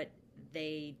better. But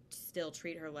they still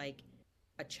treat her like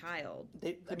a child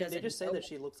They, who I mean, they doesn't just say know. that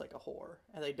she looks like a whore,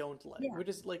 and they don't like, Yeah. which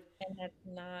is like, And that's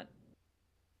not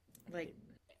like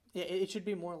yeah, it should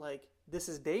be more like, this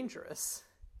is dangerous.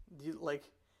 You like,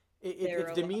 they're it's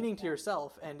allowed demeaning to that.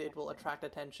 yourself, and it will attract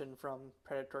attention from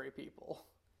predatory people.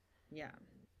 Yeah.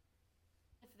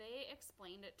 If they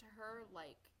explained it to her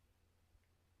like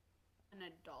an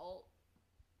adult,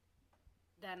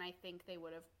 then I think they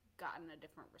would have gotten a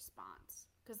different response.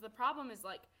 Because the problem is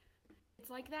like, it's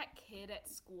like that kid at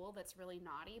school that's really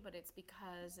naughty, but it's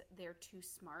because they're too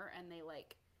smart and they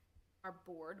like are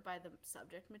bored by the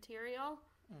subject material.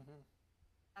 Hmm.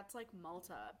 That's like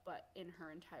Malta, but in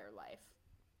her entire life.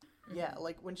 Yeah,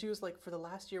 like when she was like, for the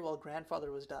last year while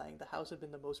grandfather was dying, the house had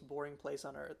been the most boring place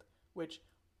on earth. Which,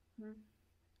 like,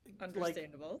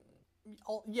 Understandable.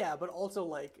 yeah, but also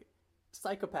like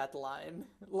psychopath line.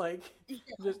 Like, Yeah.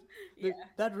 just Yeah.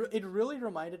 it really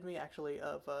reminded me actually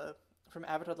of from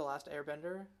Avatar: The Last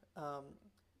Airbender, um,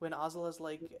 when Azula's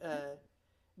like,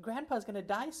 Grandpa's gonna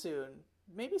die soon.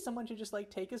 Maybe someone should just like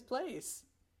take his place.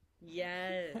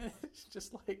 Yes. It's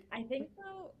just like, I think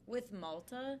though with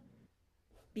Malta,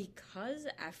 because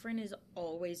Efren is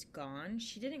always gone,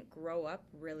 she didn't grow up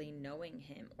really knowing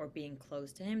him or being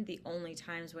close to him. The only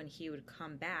times when he would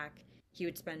come back, he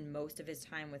would spend most of his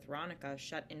time with Ronica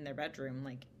shut in their bedroom,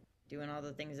 like doing all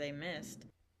the things they missed.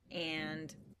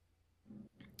 And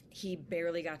he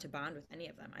barely got to bond with any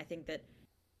of them. I think that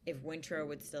if Wintrow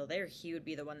was still there, he would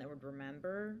be the one that would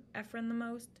remember Efren the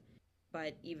most.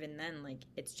 But even then, like,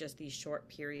 it's just these short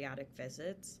periodic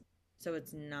visits. So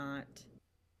it's not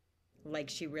like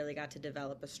she really got to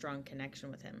develop a strong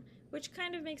connection with him, which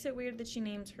kind of makes it weird that she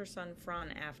names her son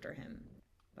Fran after him.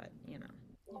 But, you know.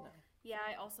 you know, Yeah,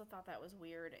 I also thought that was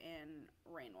weird in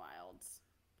Rain Wilds.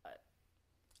 But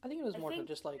I think it was I more to think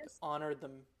just like this- honor the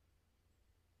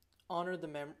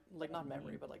like not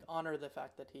memory, but like honor the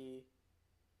fact that he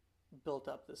built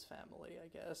up this family, I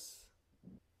guess.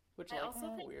 Which I like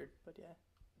also think- weird, but yeah.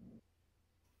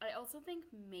 I also think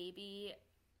maybe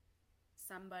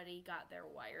somebody got their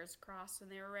wires crossed when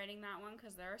they were writing that one,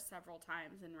 because there are several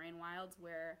times in Rain Wilds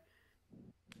where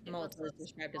it Malta was is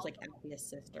described as like Althea's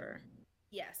sister.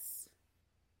 yes,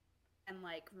 and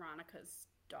like Ronica's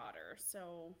daughter.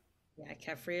 So Yeah,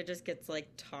 Kefria just gets like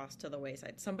tossed to the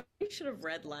wayside. Somebody should have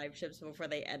read Live Ships before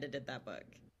they edited that book.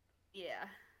 yeah,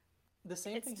 The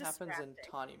same It's thing happens in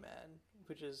distracting. Tawny Man,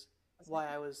 which is why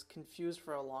I was confused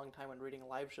for a long time when reading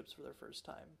Live Ships for the first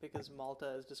time, because Malta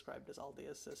is described as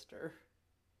Aldea's sister.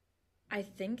 I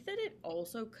think that it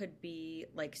also could be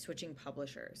like switching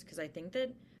publishers because I think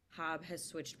that Hobb has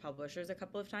switched publishers a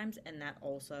couple of times, and that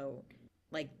also,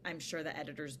 like, I'm sure the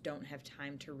editors don't have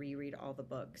time to reread all the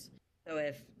books. So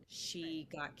if she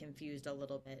got confused a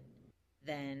little bit,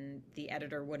 then the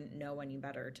editor wouldn't know any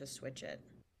better to switch it.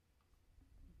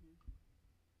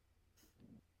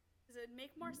 because it'd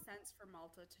make more sense for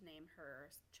Malta to name her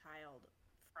child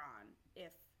Fran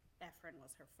if Efren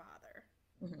was her father.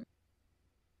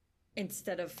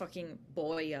 Instead of fucking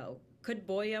Boyo. Could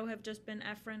Boyo have just been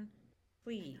Efren?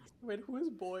 Please. Wait, who is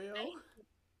Boyo?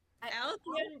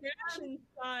 Althea and Gratian's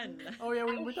son. Oh yeah,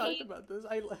 we I talked hate- about this.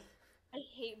 I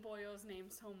hate Boyo's name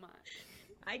so much.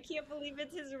 I can't believe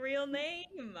it's his real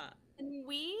name. And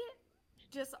we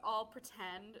just all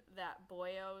pretend that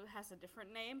Boyo has a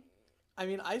different name. I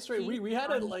mean, we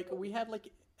had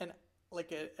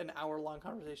an hour long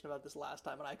conversation about this last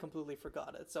time, and I completely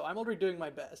forgot it. So I'm already doing my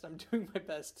best. I'm doing my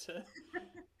best to.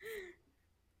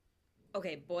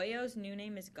 Okay, Boyo's new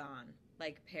name is Gone,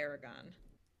 like Paragon.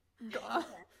 God.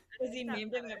 Because he That's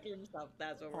named him better. after himself.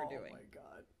 That's what we're Oh doing. my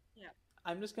god. Yeah.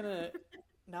 I'm just gonna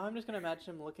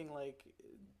imagine him looking like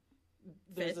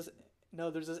there's Fit? this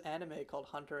there's this anime called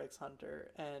Hunter x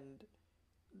Hunter, and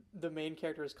the main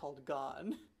character is called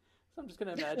Gon. So I'm just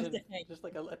gonna imagine Dang. just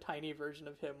like a tiny version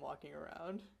of him walking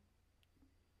around.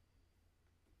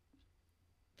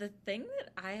 The thing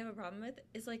that I have a problem with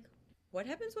is like, what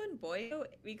happens when Boyo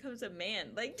becomes a man?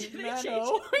 Like, do they change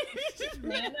Nano. it to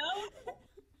Nano?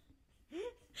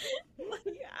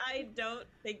 Like, I don't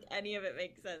think any of it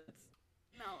makes sense.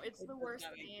 No, it's It the does worst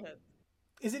not make name. sense.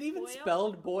 Is it even Boyo?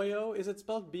 spelled Boyo? Is it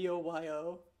spelled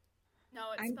Boyo?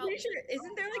 No, it's I'm spelled pretty sure.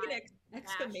 Isn't there like an dash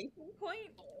exclamation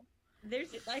point? There's.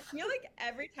 I feel like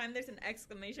every time there's an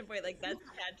exclamation point, like that's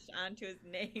attached onto his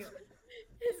name.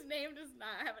 His name does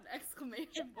not have an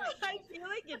exclamation point. I feel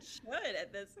like it should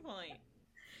at this point.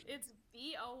 It's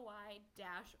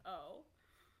BOY-O.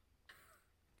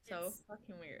 So It's-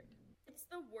 fucking weird. It's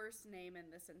the worst name in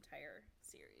this entire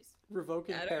series.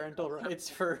 Revoking I don't parental know. rights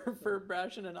for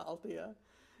Brashen and Althea.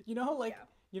 You know how like Yeah.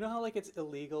 you know how like it's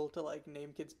illegal to like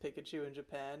name kids Pikachu in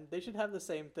Japan? They should have the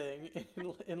same thing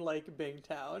in like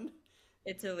Bingtown.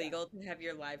 It's illegal to have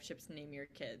your live ships name your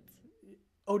kids.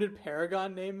 Oh, did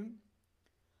Paragon name?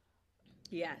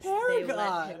 Yes, they let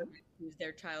Paragon! parents use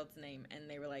their child's name, and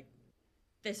they were like,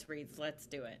 "This reads, let's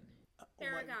do it." Oh my-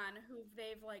 Paragon, who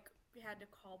they've like had to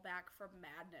call back from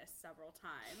madness several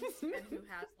times, and who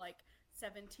has like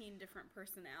 17 different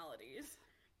personalities,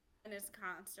 and is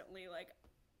constantly like,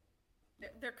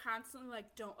 they're constantly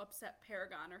like, "Don't upset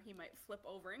Paragon, or he might flip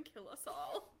over and kill us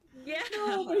all." Yeah,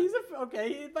 No, but he's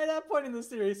okay. By that point in the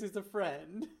series, he's a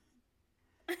friend.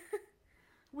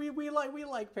 We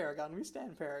like Paragon. We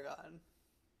stand Paragon.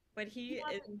 but he Yeah,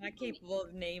 is not capable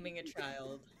of naming a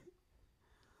child.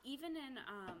 even in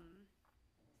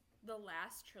the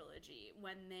last trilogy,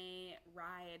 when they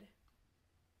ride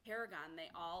Paragon, they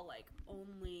all like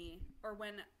only, or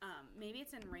when maybe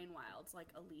it's in Rain Wilds, like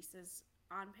Elise is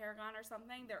on Paragon or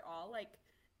something, they're all like,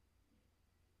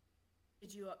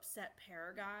 did you upset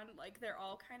Paragon? Like they're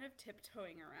all kind of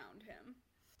tiptoeing around him.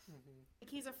 Mm-hmm. Like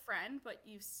he's a friend, but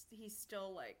he's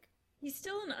still like, He's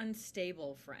still an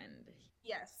unstable friend,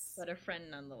 yes, but a friend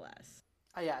nonetheless.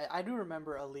 Yeah, I do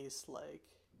remember Elise like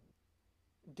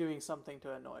doing something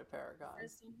to annoy Paragon.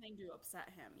 there's something to upset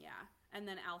him, yeah. And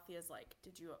then Althea's like,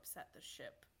 did you upset the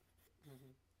ship?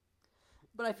 Mm-hmm.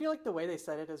 But I feel like the way they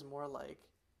said it is more like,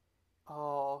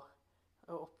 oh,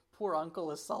 poor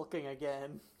uncle is sulking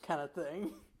again, kind of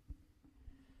thing.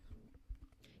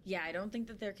 Yeah, I don't think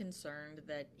that they're concerned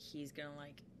that he's gonna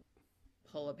like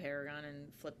pull a Paragon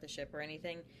and flip the ship or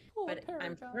anything. Poor But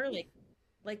I'm Paragon. sure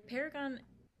like Paragon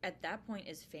at that point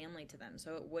is family to them,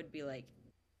 so it would be like,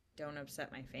 don't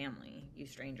upset my family, you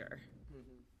stranger.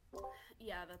 Mm-hmm.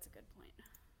 Yeah, that's a good point.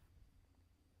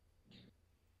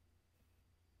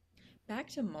 Back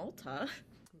to Malta,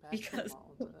 Back to because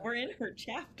Malta. we're in her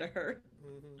chapter.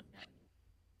 Mm-hmm.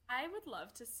 I would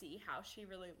love to see how she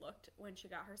really looked when she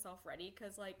got herself ready,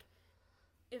 because like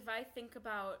if I think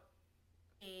about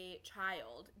a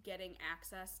child getting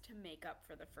access to makeup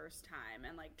for the first time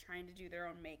and like trying to do their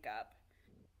own makeup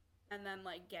and then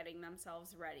like getting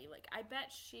themselves ready, like I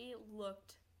bet she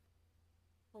looked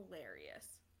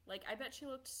hilarious. Like I bet she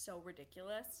looked so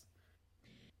ridiculous.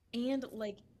 And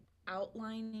like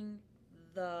outlining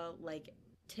the like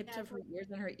tips Yeah, of her ears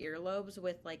and her earlobes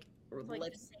with like Like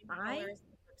lip. the same I color as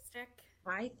the lipstick.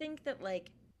 I think that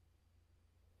like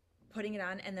putting it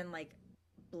on and then like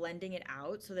blending it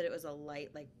out so that it was a light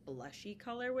like blushy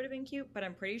color would have been cute, but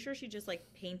I'm pretty sure she just like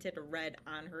painted red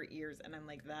on her ears and I'm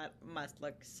like, that must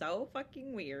look so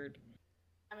fucking weird.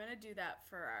 I'm gonna do that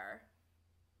for our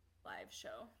live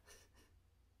show.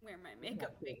 Wear my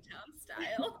makeup big town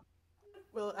style.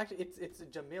 Well, actually, it's a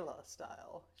Jamila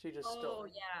style. She just Oh stole.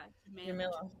 yeah,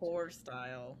 Jamila whore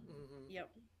style. Mm-hmm. Yep.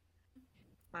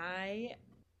 I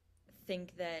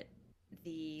think that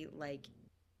the like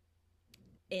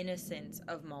innocence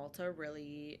of Malta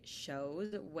really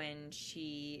shows when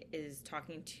she is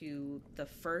talking to the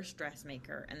first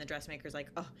dressmaker and the dressmaker's like,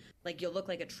 oh, like you'll look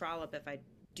like a trollop if I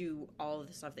do all of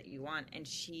the stuff that you want, and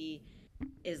she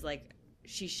is like,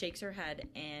 she shakes her head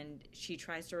and she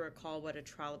tries to recall what a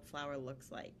trollop flower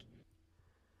looks like.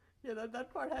 Yeah,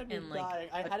 that part had me And, like, dying.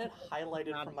 I had it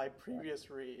highlighted not from my previous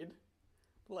read.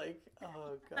 Like,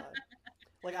 oh god.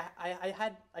 Like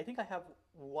I think I have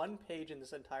one page in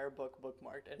this entire book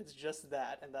bookmarked, and it's just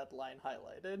that and that line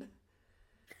highlighted.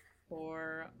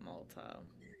 For Malta.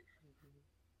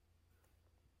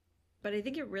 But I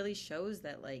think it really shows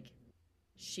that like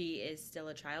she is still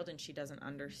a child and she doesn't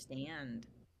understand,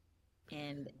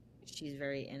 and she's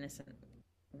very innocent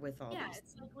with all Yeah, these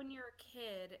it's like when you're a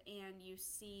kid and you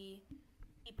see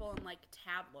people in like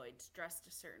tabloids dressed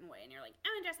a certain way and you're like,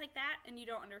 I'm gonna dress like that, and you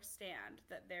don't understand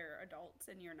that they're adults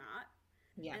and you're not.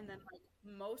 yeah. And then like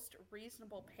most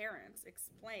reasonable parents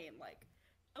explain like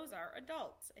those are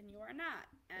adults and you are not.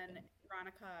 And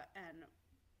Veronica and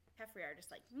Kefri are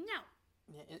just like, no.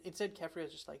 Yeah, instead Kefri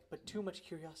is just like, but too much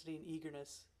curiosity and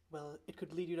eagerness. Well, it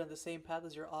could lead you down the same path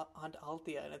as your Aunt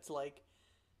Althea, and it's like,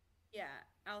 Yeah,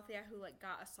 Althea who like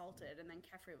got assaulted, and then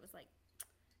Kefri was like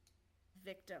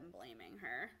victim blaming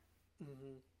her.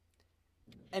 mm-hmm.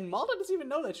 And Malta doesn't even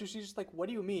know that. She's just like, what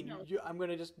do you mean? No. I'm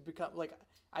gonna just become like,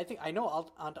 I think I know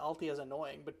Aunt Althea is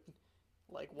annoying, but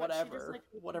like But she just, whatever, like,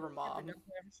 whatever, Kefri mom. does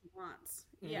whatever she wants.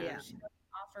 Mhm. Yeah, Yeah. she doesn't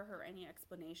offer her any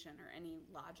explanation or any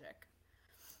logic.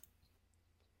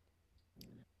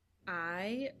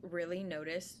 I really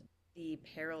notice the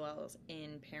parallels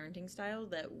in parenting style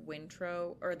that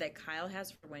Wintro or that Kyle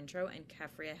has for Wintro and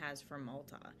Kefria has for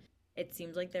Malta. It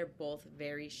seems like they're both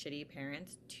very shitty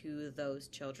parents to those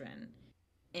children.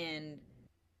 And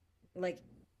like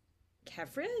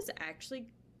Kefria is actually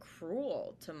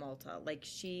cruel to Malta. Like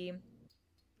she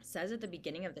says at the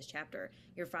beginning of this chapter,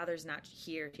 your father's not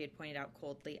here, she had pointed out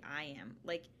coldly, I am.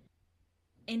 Like,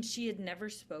 and she had never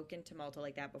spoken to Malta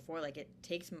like that before. Like, it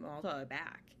takes Malta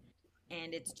aback.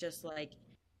 And it's just like,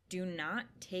 do not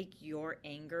take your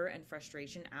anger and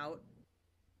frustration out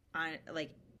on,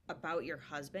 like, about your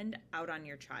husband out on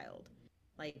your child.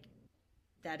 Like,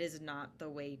 that is not the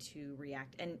way to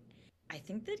react. And I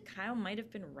think that Kyle might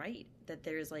have been right, that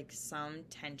there's like some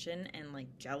tension and like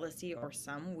jealousy or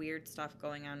some weird stuff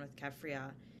going on with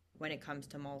Kefria when it comes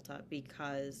to Malta,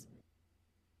 because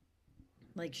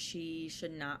like she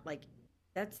should not, like,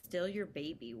 that's still your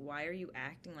baby. Why are you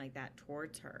acting like that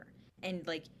towards her? And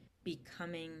like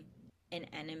becoming an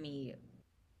enemy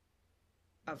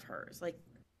of hers. Like,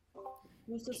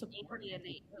 who's to They support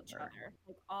alienate each other.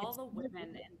 Like all the women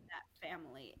in that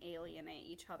family alienate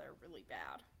each other really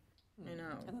bad. I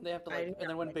know. And then they have to I do like, and then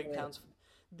not when like big it. towns,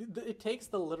 it takes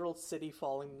the literal city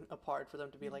falling apart for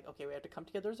them to be like, okay, we have to come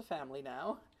together as a family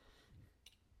now.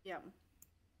 Yeah.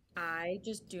 I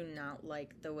just do not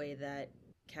like the way that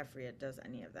Kefria does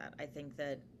any of that. I think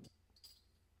that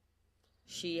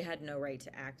she had no right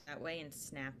to act that way and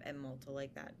snap at Malta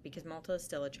like that because Malta is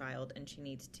still a child and she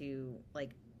needs to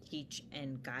like teach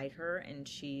and guide her, and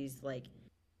she's like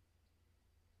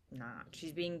not.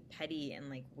 She's being petty and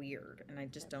like weird, and I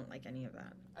just don't like any of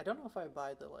that. I don't know if I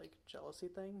buy the like jealousy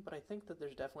thing, but I think that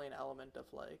there's definitely an element of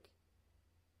like,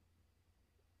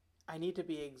 I need to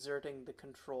be exerting the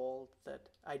control that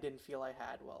I didn't feel I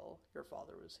had while your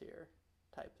father was here,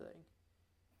 type thing.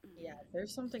 Yeah,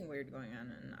 there's something weird going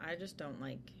on, and I just don't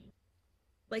like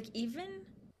even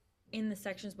in the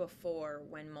sections before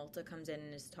when Malta comes in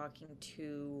and is talking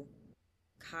to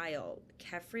Kyle,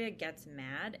 Kefria gets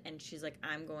mad and she's like,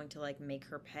 I'm going to like make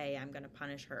her pay, I'm gonna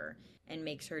punish her, and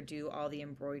makes her do all the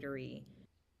embroidery.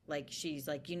 Like she's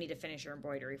like, you need to finish your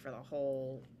embroidery for the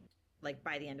whole like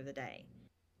by the end of the day.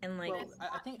 And like Well, It's I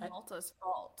not think Malta's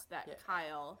fault that Yeah.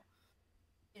 Kyle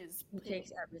is he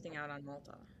takes everything out on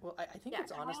Malta. Well, I think Yeah,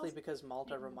 it's honestly Kyle's- because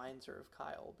Malta reminds her of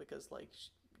Kyle because like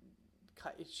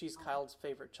she's Kyle's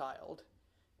favorite child,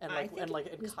 and I like think and like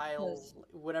it's and just Kyle, because-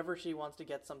 whenever she wants to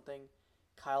get something,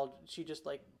 Kyle she just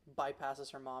like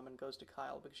bypasses her mom and goes to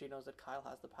Kyle because she knows that Kyle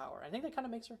has the power. I think that kind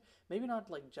of makes her maybe not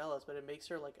like jealous, but it makes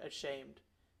her like ashamed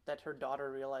that her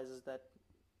daughter realizes that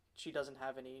she doesn't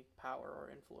have any power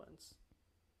or influence.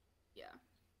 Yeah.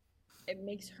 It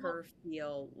makes her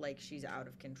feel like she's out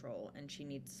of control and she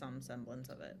needs some semblance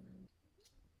of it.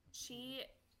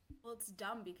 Well, it's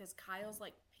dumb because Kyle's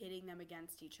like pitting them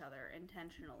against each other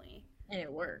intentionally. And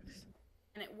it works.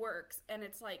 And it works. And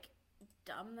it's like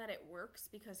dumb that it works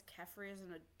because Kefri is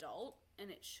an adult and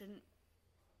it shouldn't.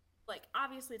 Like,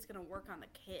 obviously, it's going to work on the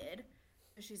kid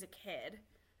because she's a kid.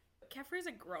 But Kefri is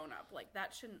a grown up. Like,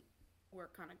 that shouldn't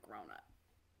work on a grown up.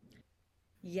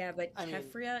 Yeah, but I mean-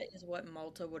 Kefria is what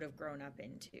Malta would have grown up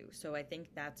into. So I think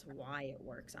that's why it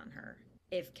works on her.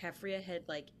 If Kefria had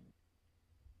like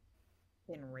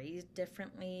been raised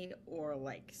differently or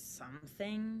like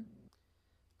something,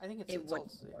 I think it it's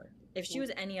wouldn't also work. If she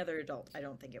was any other adult, I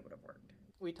don't think it would have worked.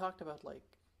 we talked about like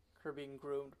her being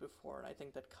groomed before, and I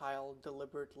think that Kyle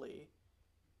deliberately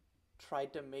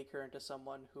tried to make her into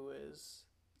someone who is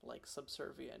like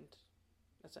subservient,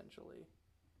 essentially.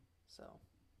 So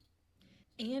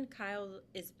And Kyle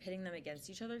is pitting them against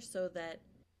each other so that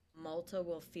Malta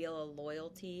will feel a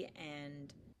loyalty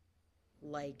and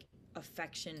like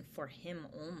affection for him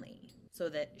only, so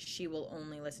that she will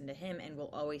only listen to him and will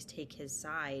always take his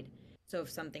side. So if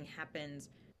something happens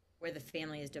where the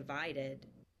family is divided,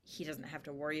 he doesn't have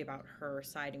to worry about her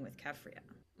siding with Kefria.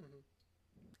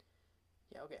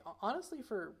 yeah, okay. Honestly,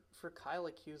 for Kyle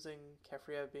accusing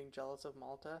Kefria of being jealous of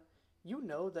Malta, you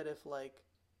know that if like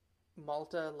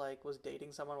Malta like was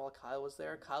dating someone while Kyle was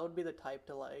there, Kyle would be the type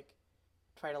to like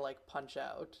try to like punch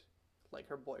out like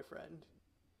her boyfriend.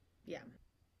 Yeah.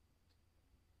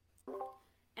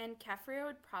 And Kefria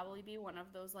would probably be one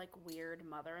of those like weird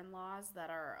mother-in-laws that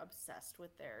are obsessed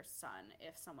with their son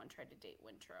if someone tried to date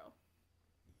Wintro.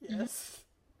 Yes.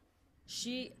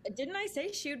 She didn't I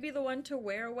say she would be the one to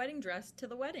wear a wedding dress to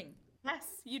the wedding? Yes,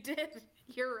 you did.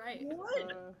 You're right. You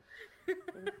would.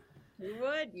 You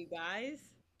would, you guys.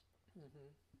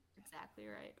 Exactly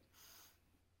right.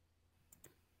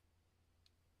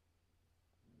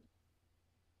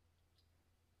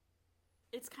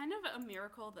 It's kind of a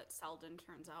miracle that Selden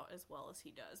turns out as well as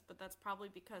he does, but that's probably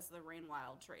because the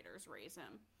Rainwild traders raise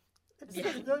him.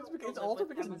 It's also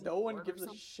because Them as a no one lord or gives a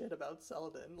something. shit about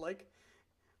Selden. Like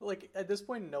at this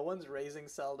point, no one's raising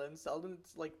Selden.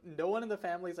 Selden's like no one in the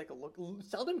family is like look.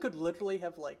 Selden could literally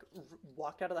have like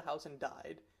walked out of the house and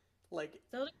died. Like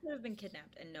Zelda could have been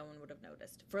kidnapped and no one would have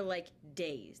noticed for like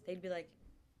days. They'd be like,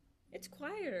 it's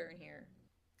quieter in here.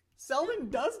 Selden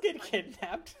does get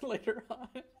kidnapped later on.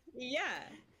 Yeah.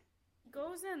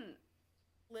 Goes and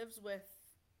lives with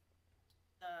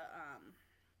the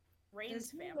Rain's Does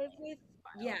he family. live with?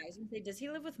 Yeah, I was gonna say, does he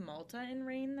live with Malta and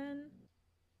Rain then?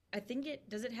 I think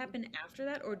does it happen after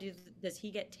that, or does he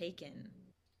get taken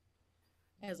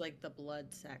as like the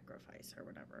blood sacrifice or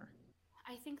whatever?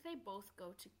 I think they both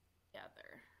go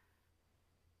together.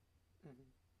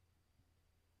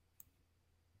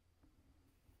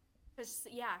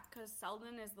 Because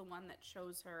Selden is the one that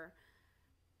shows her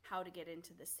how to get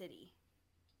into the city.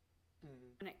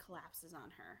 And it collapses on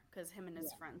her because him and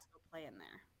his friends go play in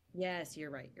there. Yes, you're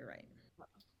right. You're right.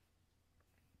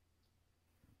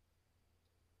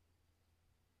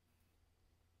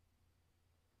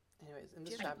 Anyways, in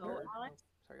Do this you have to chapter, go, oh, Alex?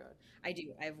 sorry, go ahead. I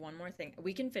do. I have one more thing.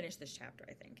 We can finish this chapter,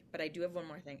 I think, but I do have one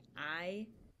more thing. I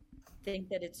think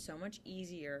that it's so much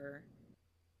easier.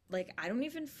 Like, I don't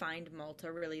even find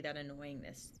Malta really that annoying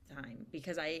this time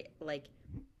because I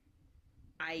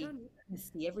I don't either. can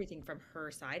see everything from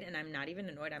her side and I'm not even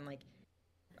annoyed. I'm like,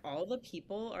 all the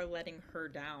people are letting her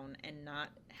down and not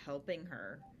helping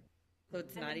her. So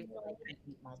it's I'm not even like annoyed. I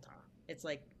hate Malta. It's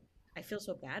like I feel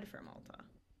so bad for Malta.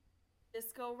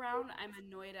 This go round, I'm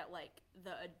annoyed at like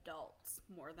the adults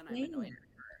more than I'm annoyed Same. at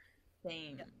her.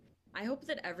 Same. Yep. I hope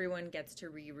that everyone gets to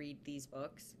reread these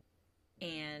books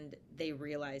and they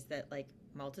realize that like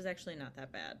Malta's actually not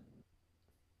that bad.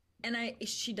 And I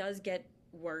she does get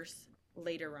worse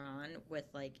later on with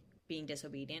like being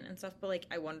disobedient and stuff, but like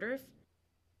I wonder if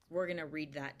we're gonna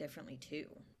read that differently too.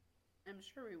 I'm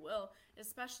sure we will,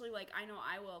 especially like I know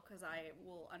I will because I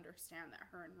will understand that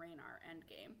her and Rain are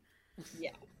endgame,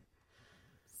 Yeah.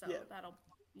 so Yeah, that'll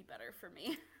be better for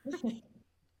me.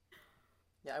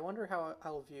 yeah. I wonder how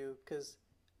I'll view because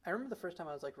I remember the first time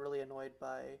I was like really annoyed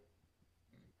by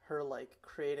her like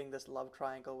creating this love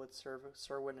triangle with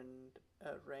Serwyn and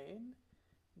Rain,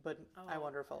 but I Oh,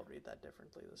 wonder if I'll read that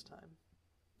differently this time.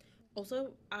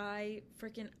 Also, I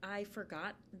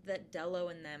forgot that Dello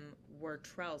and them were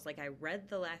Trells. Like I read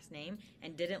the last name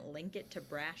and didn't link it to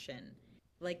Brashen.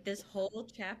 Like this whole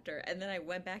chapter, and then I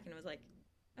went back and was like,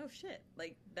 "Oh shit!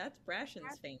 Like that's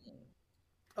Brashen's family."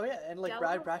 Oh yeah, and like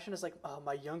Brad Della. Brashen is like, oh,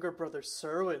 my younger brother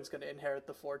Serwyn's gonna inherit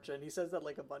the fortune. He says that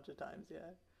like a bunch of times,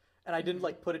 yeah. And I didn't Hmm.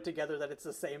 like put it together that it's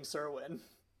the same Serwyn.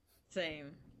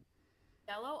 Same.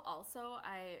 Dello also,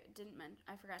 I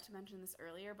forgot to mention this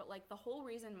earlier, but like the whole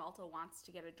reason Malta wants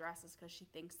to get a dress is because she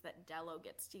thinks that Dello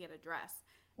gets to get a dress.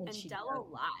 And And she Dello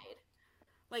doesn't. lied.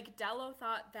 Like Dello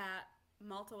thought that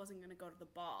Malta wasn't going to go to the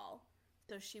ball,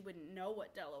 so she wouldn't know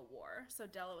what Dello wore. So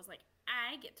Dello was like,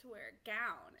 "I get to wear a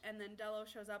gown." And then Dello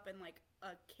shows up in like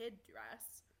a kid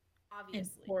dress, And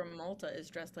obviously. poor Malta is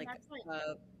dressed And like that's like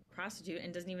a prostitute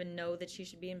and doesn't even know that she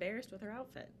should be embarrassed with her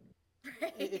outfit.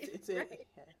 It's right, it's right.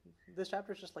 yeah. This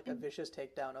chapter is just like a And vicious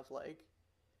takedown of like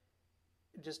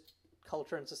just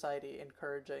culture and society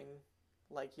encouraging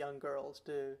like young girls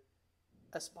to Mhm.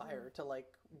 aspire to like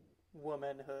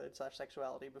womanhood slash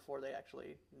sexuality before they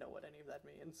actually know what any of that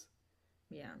means.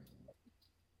 yeah,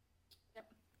 Yep.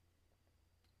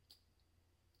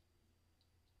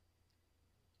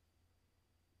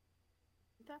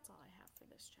 That's all I have for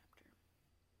this chapter.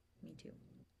 me too.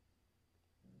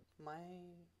 My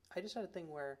I just had a thing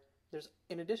where there's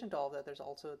in addition to all of that, there's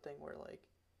also a thing where like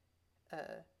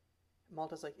uh,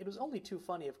 Malta's like, it was only too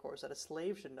funny, of course, that a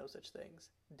slave should know such things.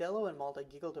 Dello and Malta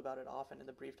giggled about it often in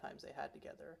the brief times they had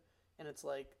together. And it's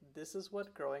like, this is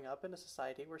what growing up in a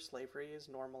society where slavery is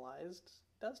normalized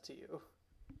does to you.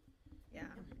 Yeah.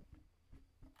 Yep.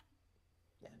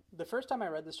 Yeah. The first time I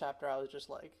read this chapter, I was just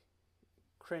like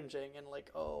cringing and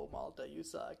like, oh, Malta, you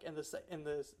suck. And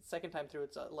the second time through,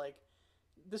 it's like,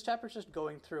 this chapter's just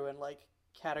going through and like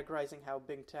categorizing how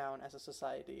Big Town as a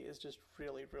society is just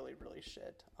really, really, really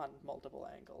shit on multiple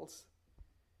angles.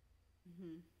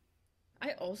 Hmm.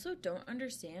 I also don't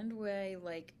understand why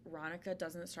like Ronica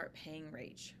doesn't start paying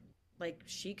Rach. Like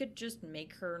she could just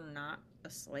make her not a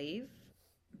slave,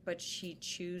 but she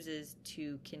chooses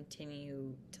to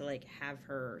continue to like have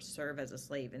her serve as a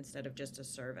slave instead of just a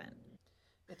servant.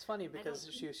 It's funny I don't because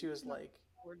think she she was can like,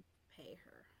 afford to pay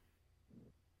her.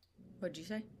 What'd you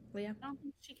say, Leah? I don't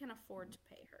think she can afford to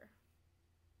pay her.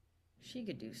 She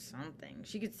could do something.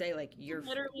 She could say like Could you're free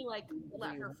literally like to do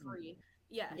whatever let you her want. free.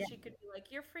 Yeah, Yeah, she could be like,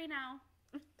 "You're free now."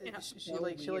 Yeah. so she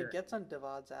like weird. gets on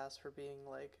Devad's ass for being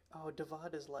like, oh,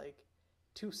 Devad is like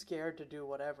too scared to do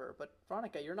whatever. But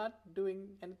Veronica, you're not doing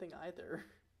anything either.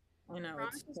 I know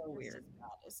it's Veronica's so just weird. as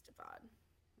bad as Devad.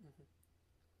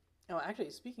 Oh, actually,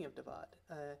 speaking of Devad,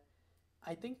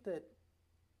 I think that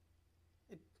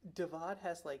Devad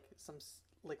has like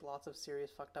like lots of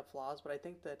serious fucked up flaws, but I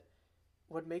think that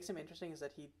what makes him interesting is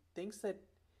that he thinks that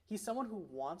he's someone who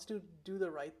wants to do the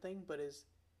right thing, but is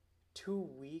too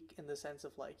weak in the sense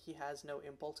of like he has no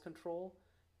impulse control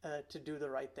to do the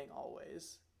right thing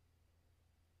always.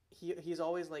 He's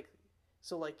always like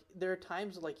so like there are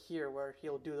times like here where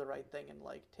he'll do the right thing and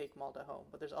like take Malta home,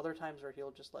 but there's other times where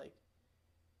he'll just like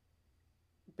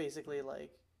basically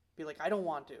like be like I don't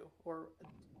want to or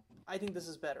I think this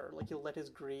is better. Like he'll let his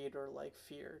greed or like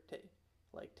fear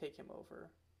take him over.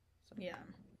 So Yeah.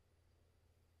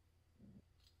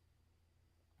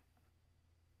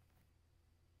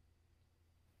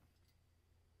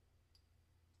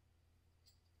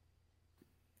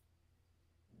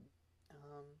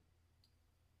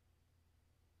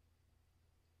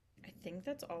 think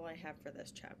that's all I have for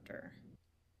this chapter.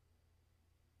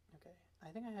 Okay.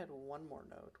 I think I had one more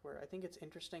note where I think it's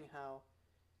interesting how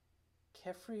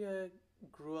Kefria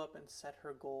grew up and set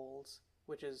her goals,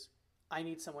 which is I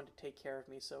need someone to take care of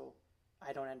me so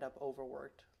I don't end up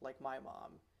overworked like my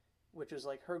mom, which is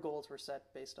like her goals were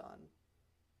set based on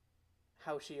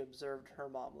how she observed her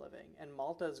mom living. And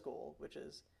Malta's goal, which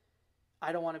is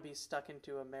I don't want to be stuck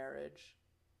into a marriage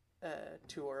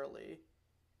too early,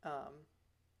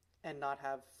 and not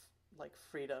have like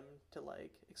freedom to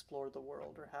like explore the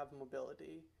world or have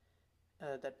mobility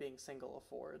that being single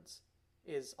affords,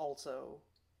 is also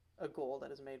a goal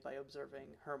that is made by observing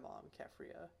her mom,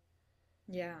 Kefria.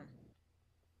 Yeah.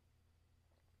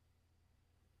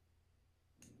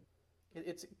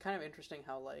 It's kind of interesting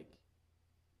how like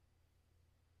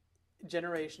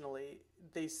generationally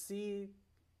they see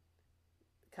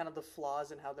kind of the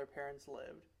flaws in how their parents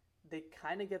lived. They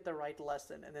kind of get the right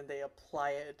lesson and then they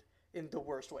apply it in the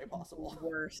worst way possible.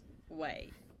 Worst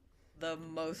way. The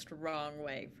most wrong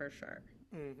way, for sure.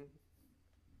 Mm-hmm.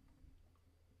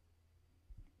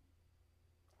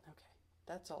 Okay,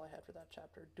 that's all I had for that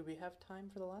chapter. Do we have time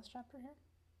for the last chapter here?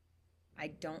 I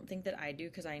don't think that I do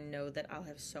because I know that I'll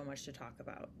have so much to talk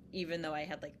about, even though I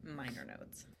had like minor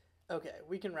notes. Okay,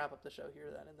 we can wrap up the show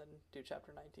here then and then do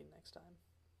chapter 19 next time.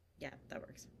 Yeah, that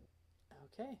works.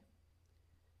 Okay.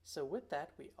 So with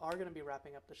that, we are going to be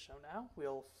wrapping up the show now.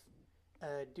 We'll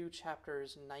do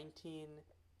chapters 19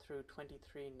 through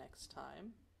 23 next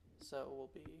time. So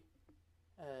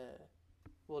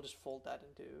we'll just fold that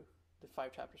into the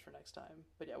 5 chapters for next time.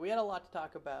 But yeah, we had a lot to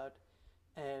talk about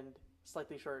and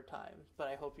slightly shorter time. But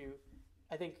I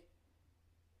think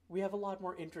we have a lot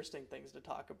more interesting things to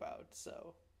talk about.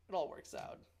 So it all works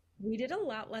out. We did a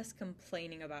lot less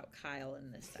complaining about Kyle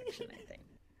in this section, I think.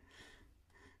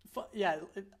 Yeah,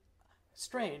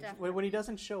 strange. When he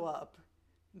doesn't show up,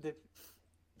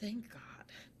 Thank God.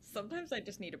 Sometimes I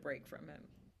just need a break from him.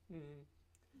 Mm-hmm.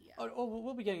 Yeah. Oh,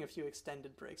 we'll be getting a few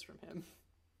extended breaks from him.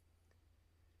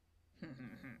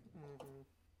 Mm-hmm.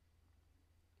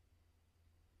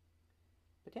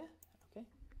 But yeah, okay.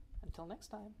 Until next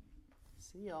time.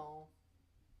 See y'all.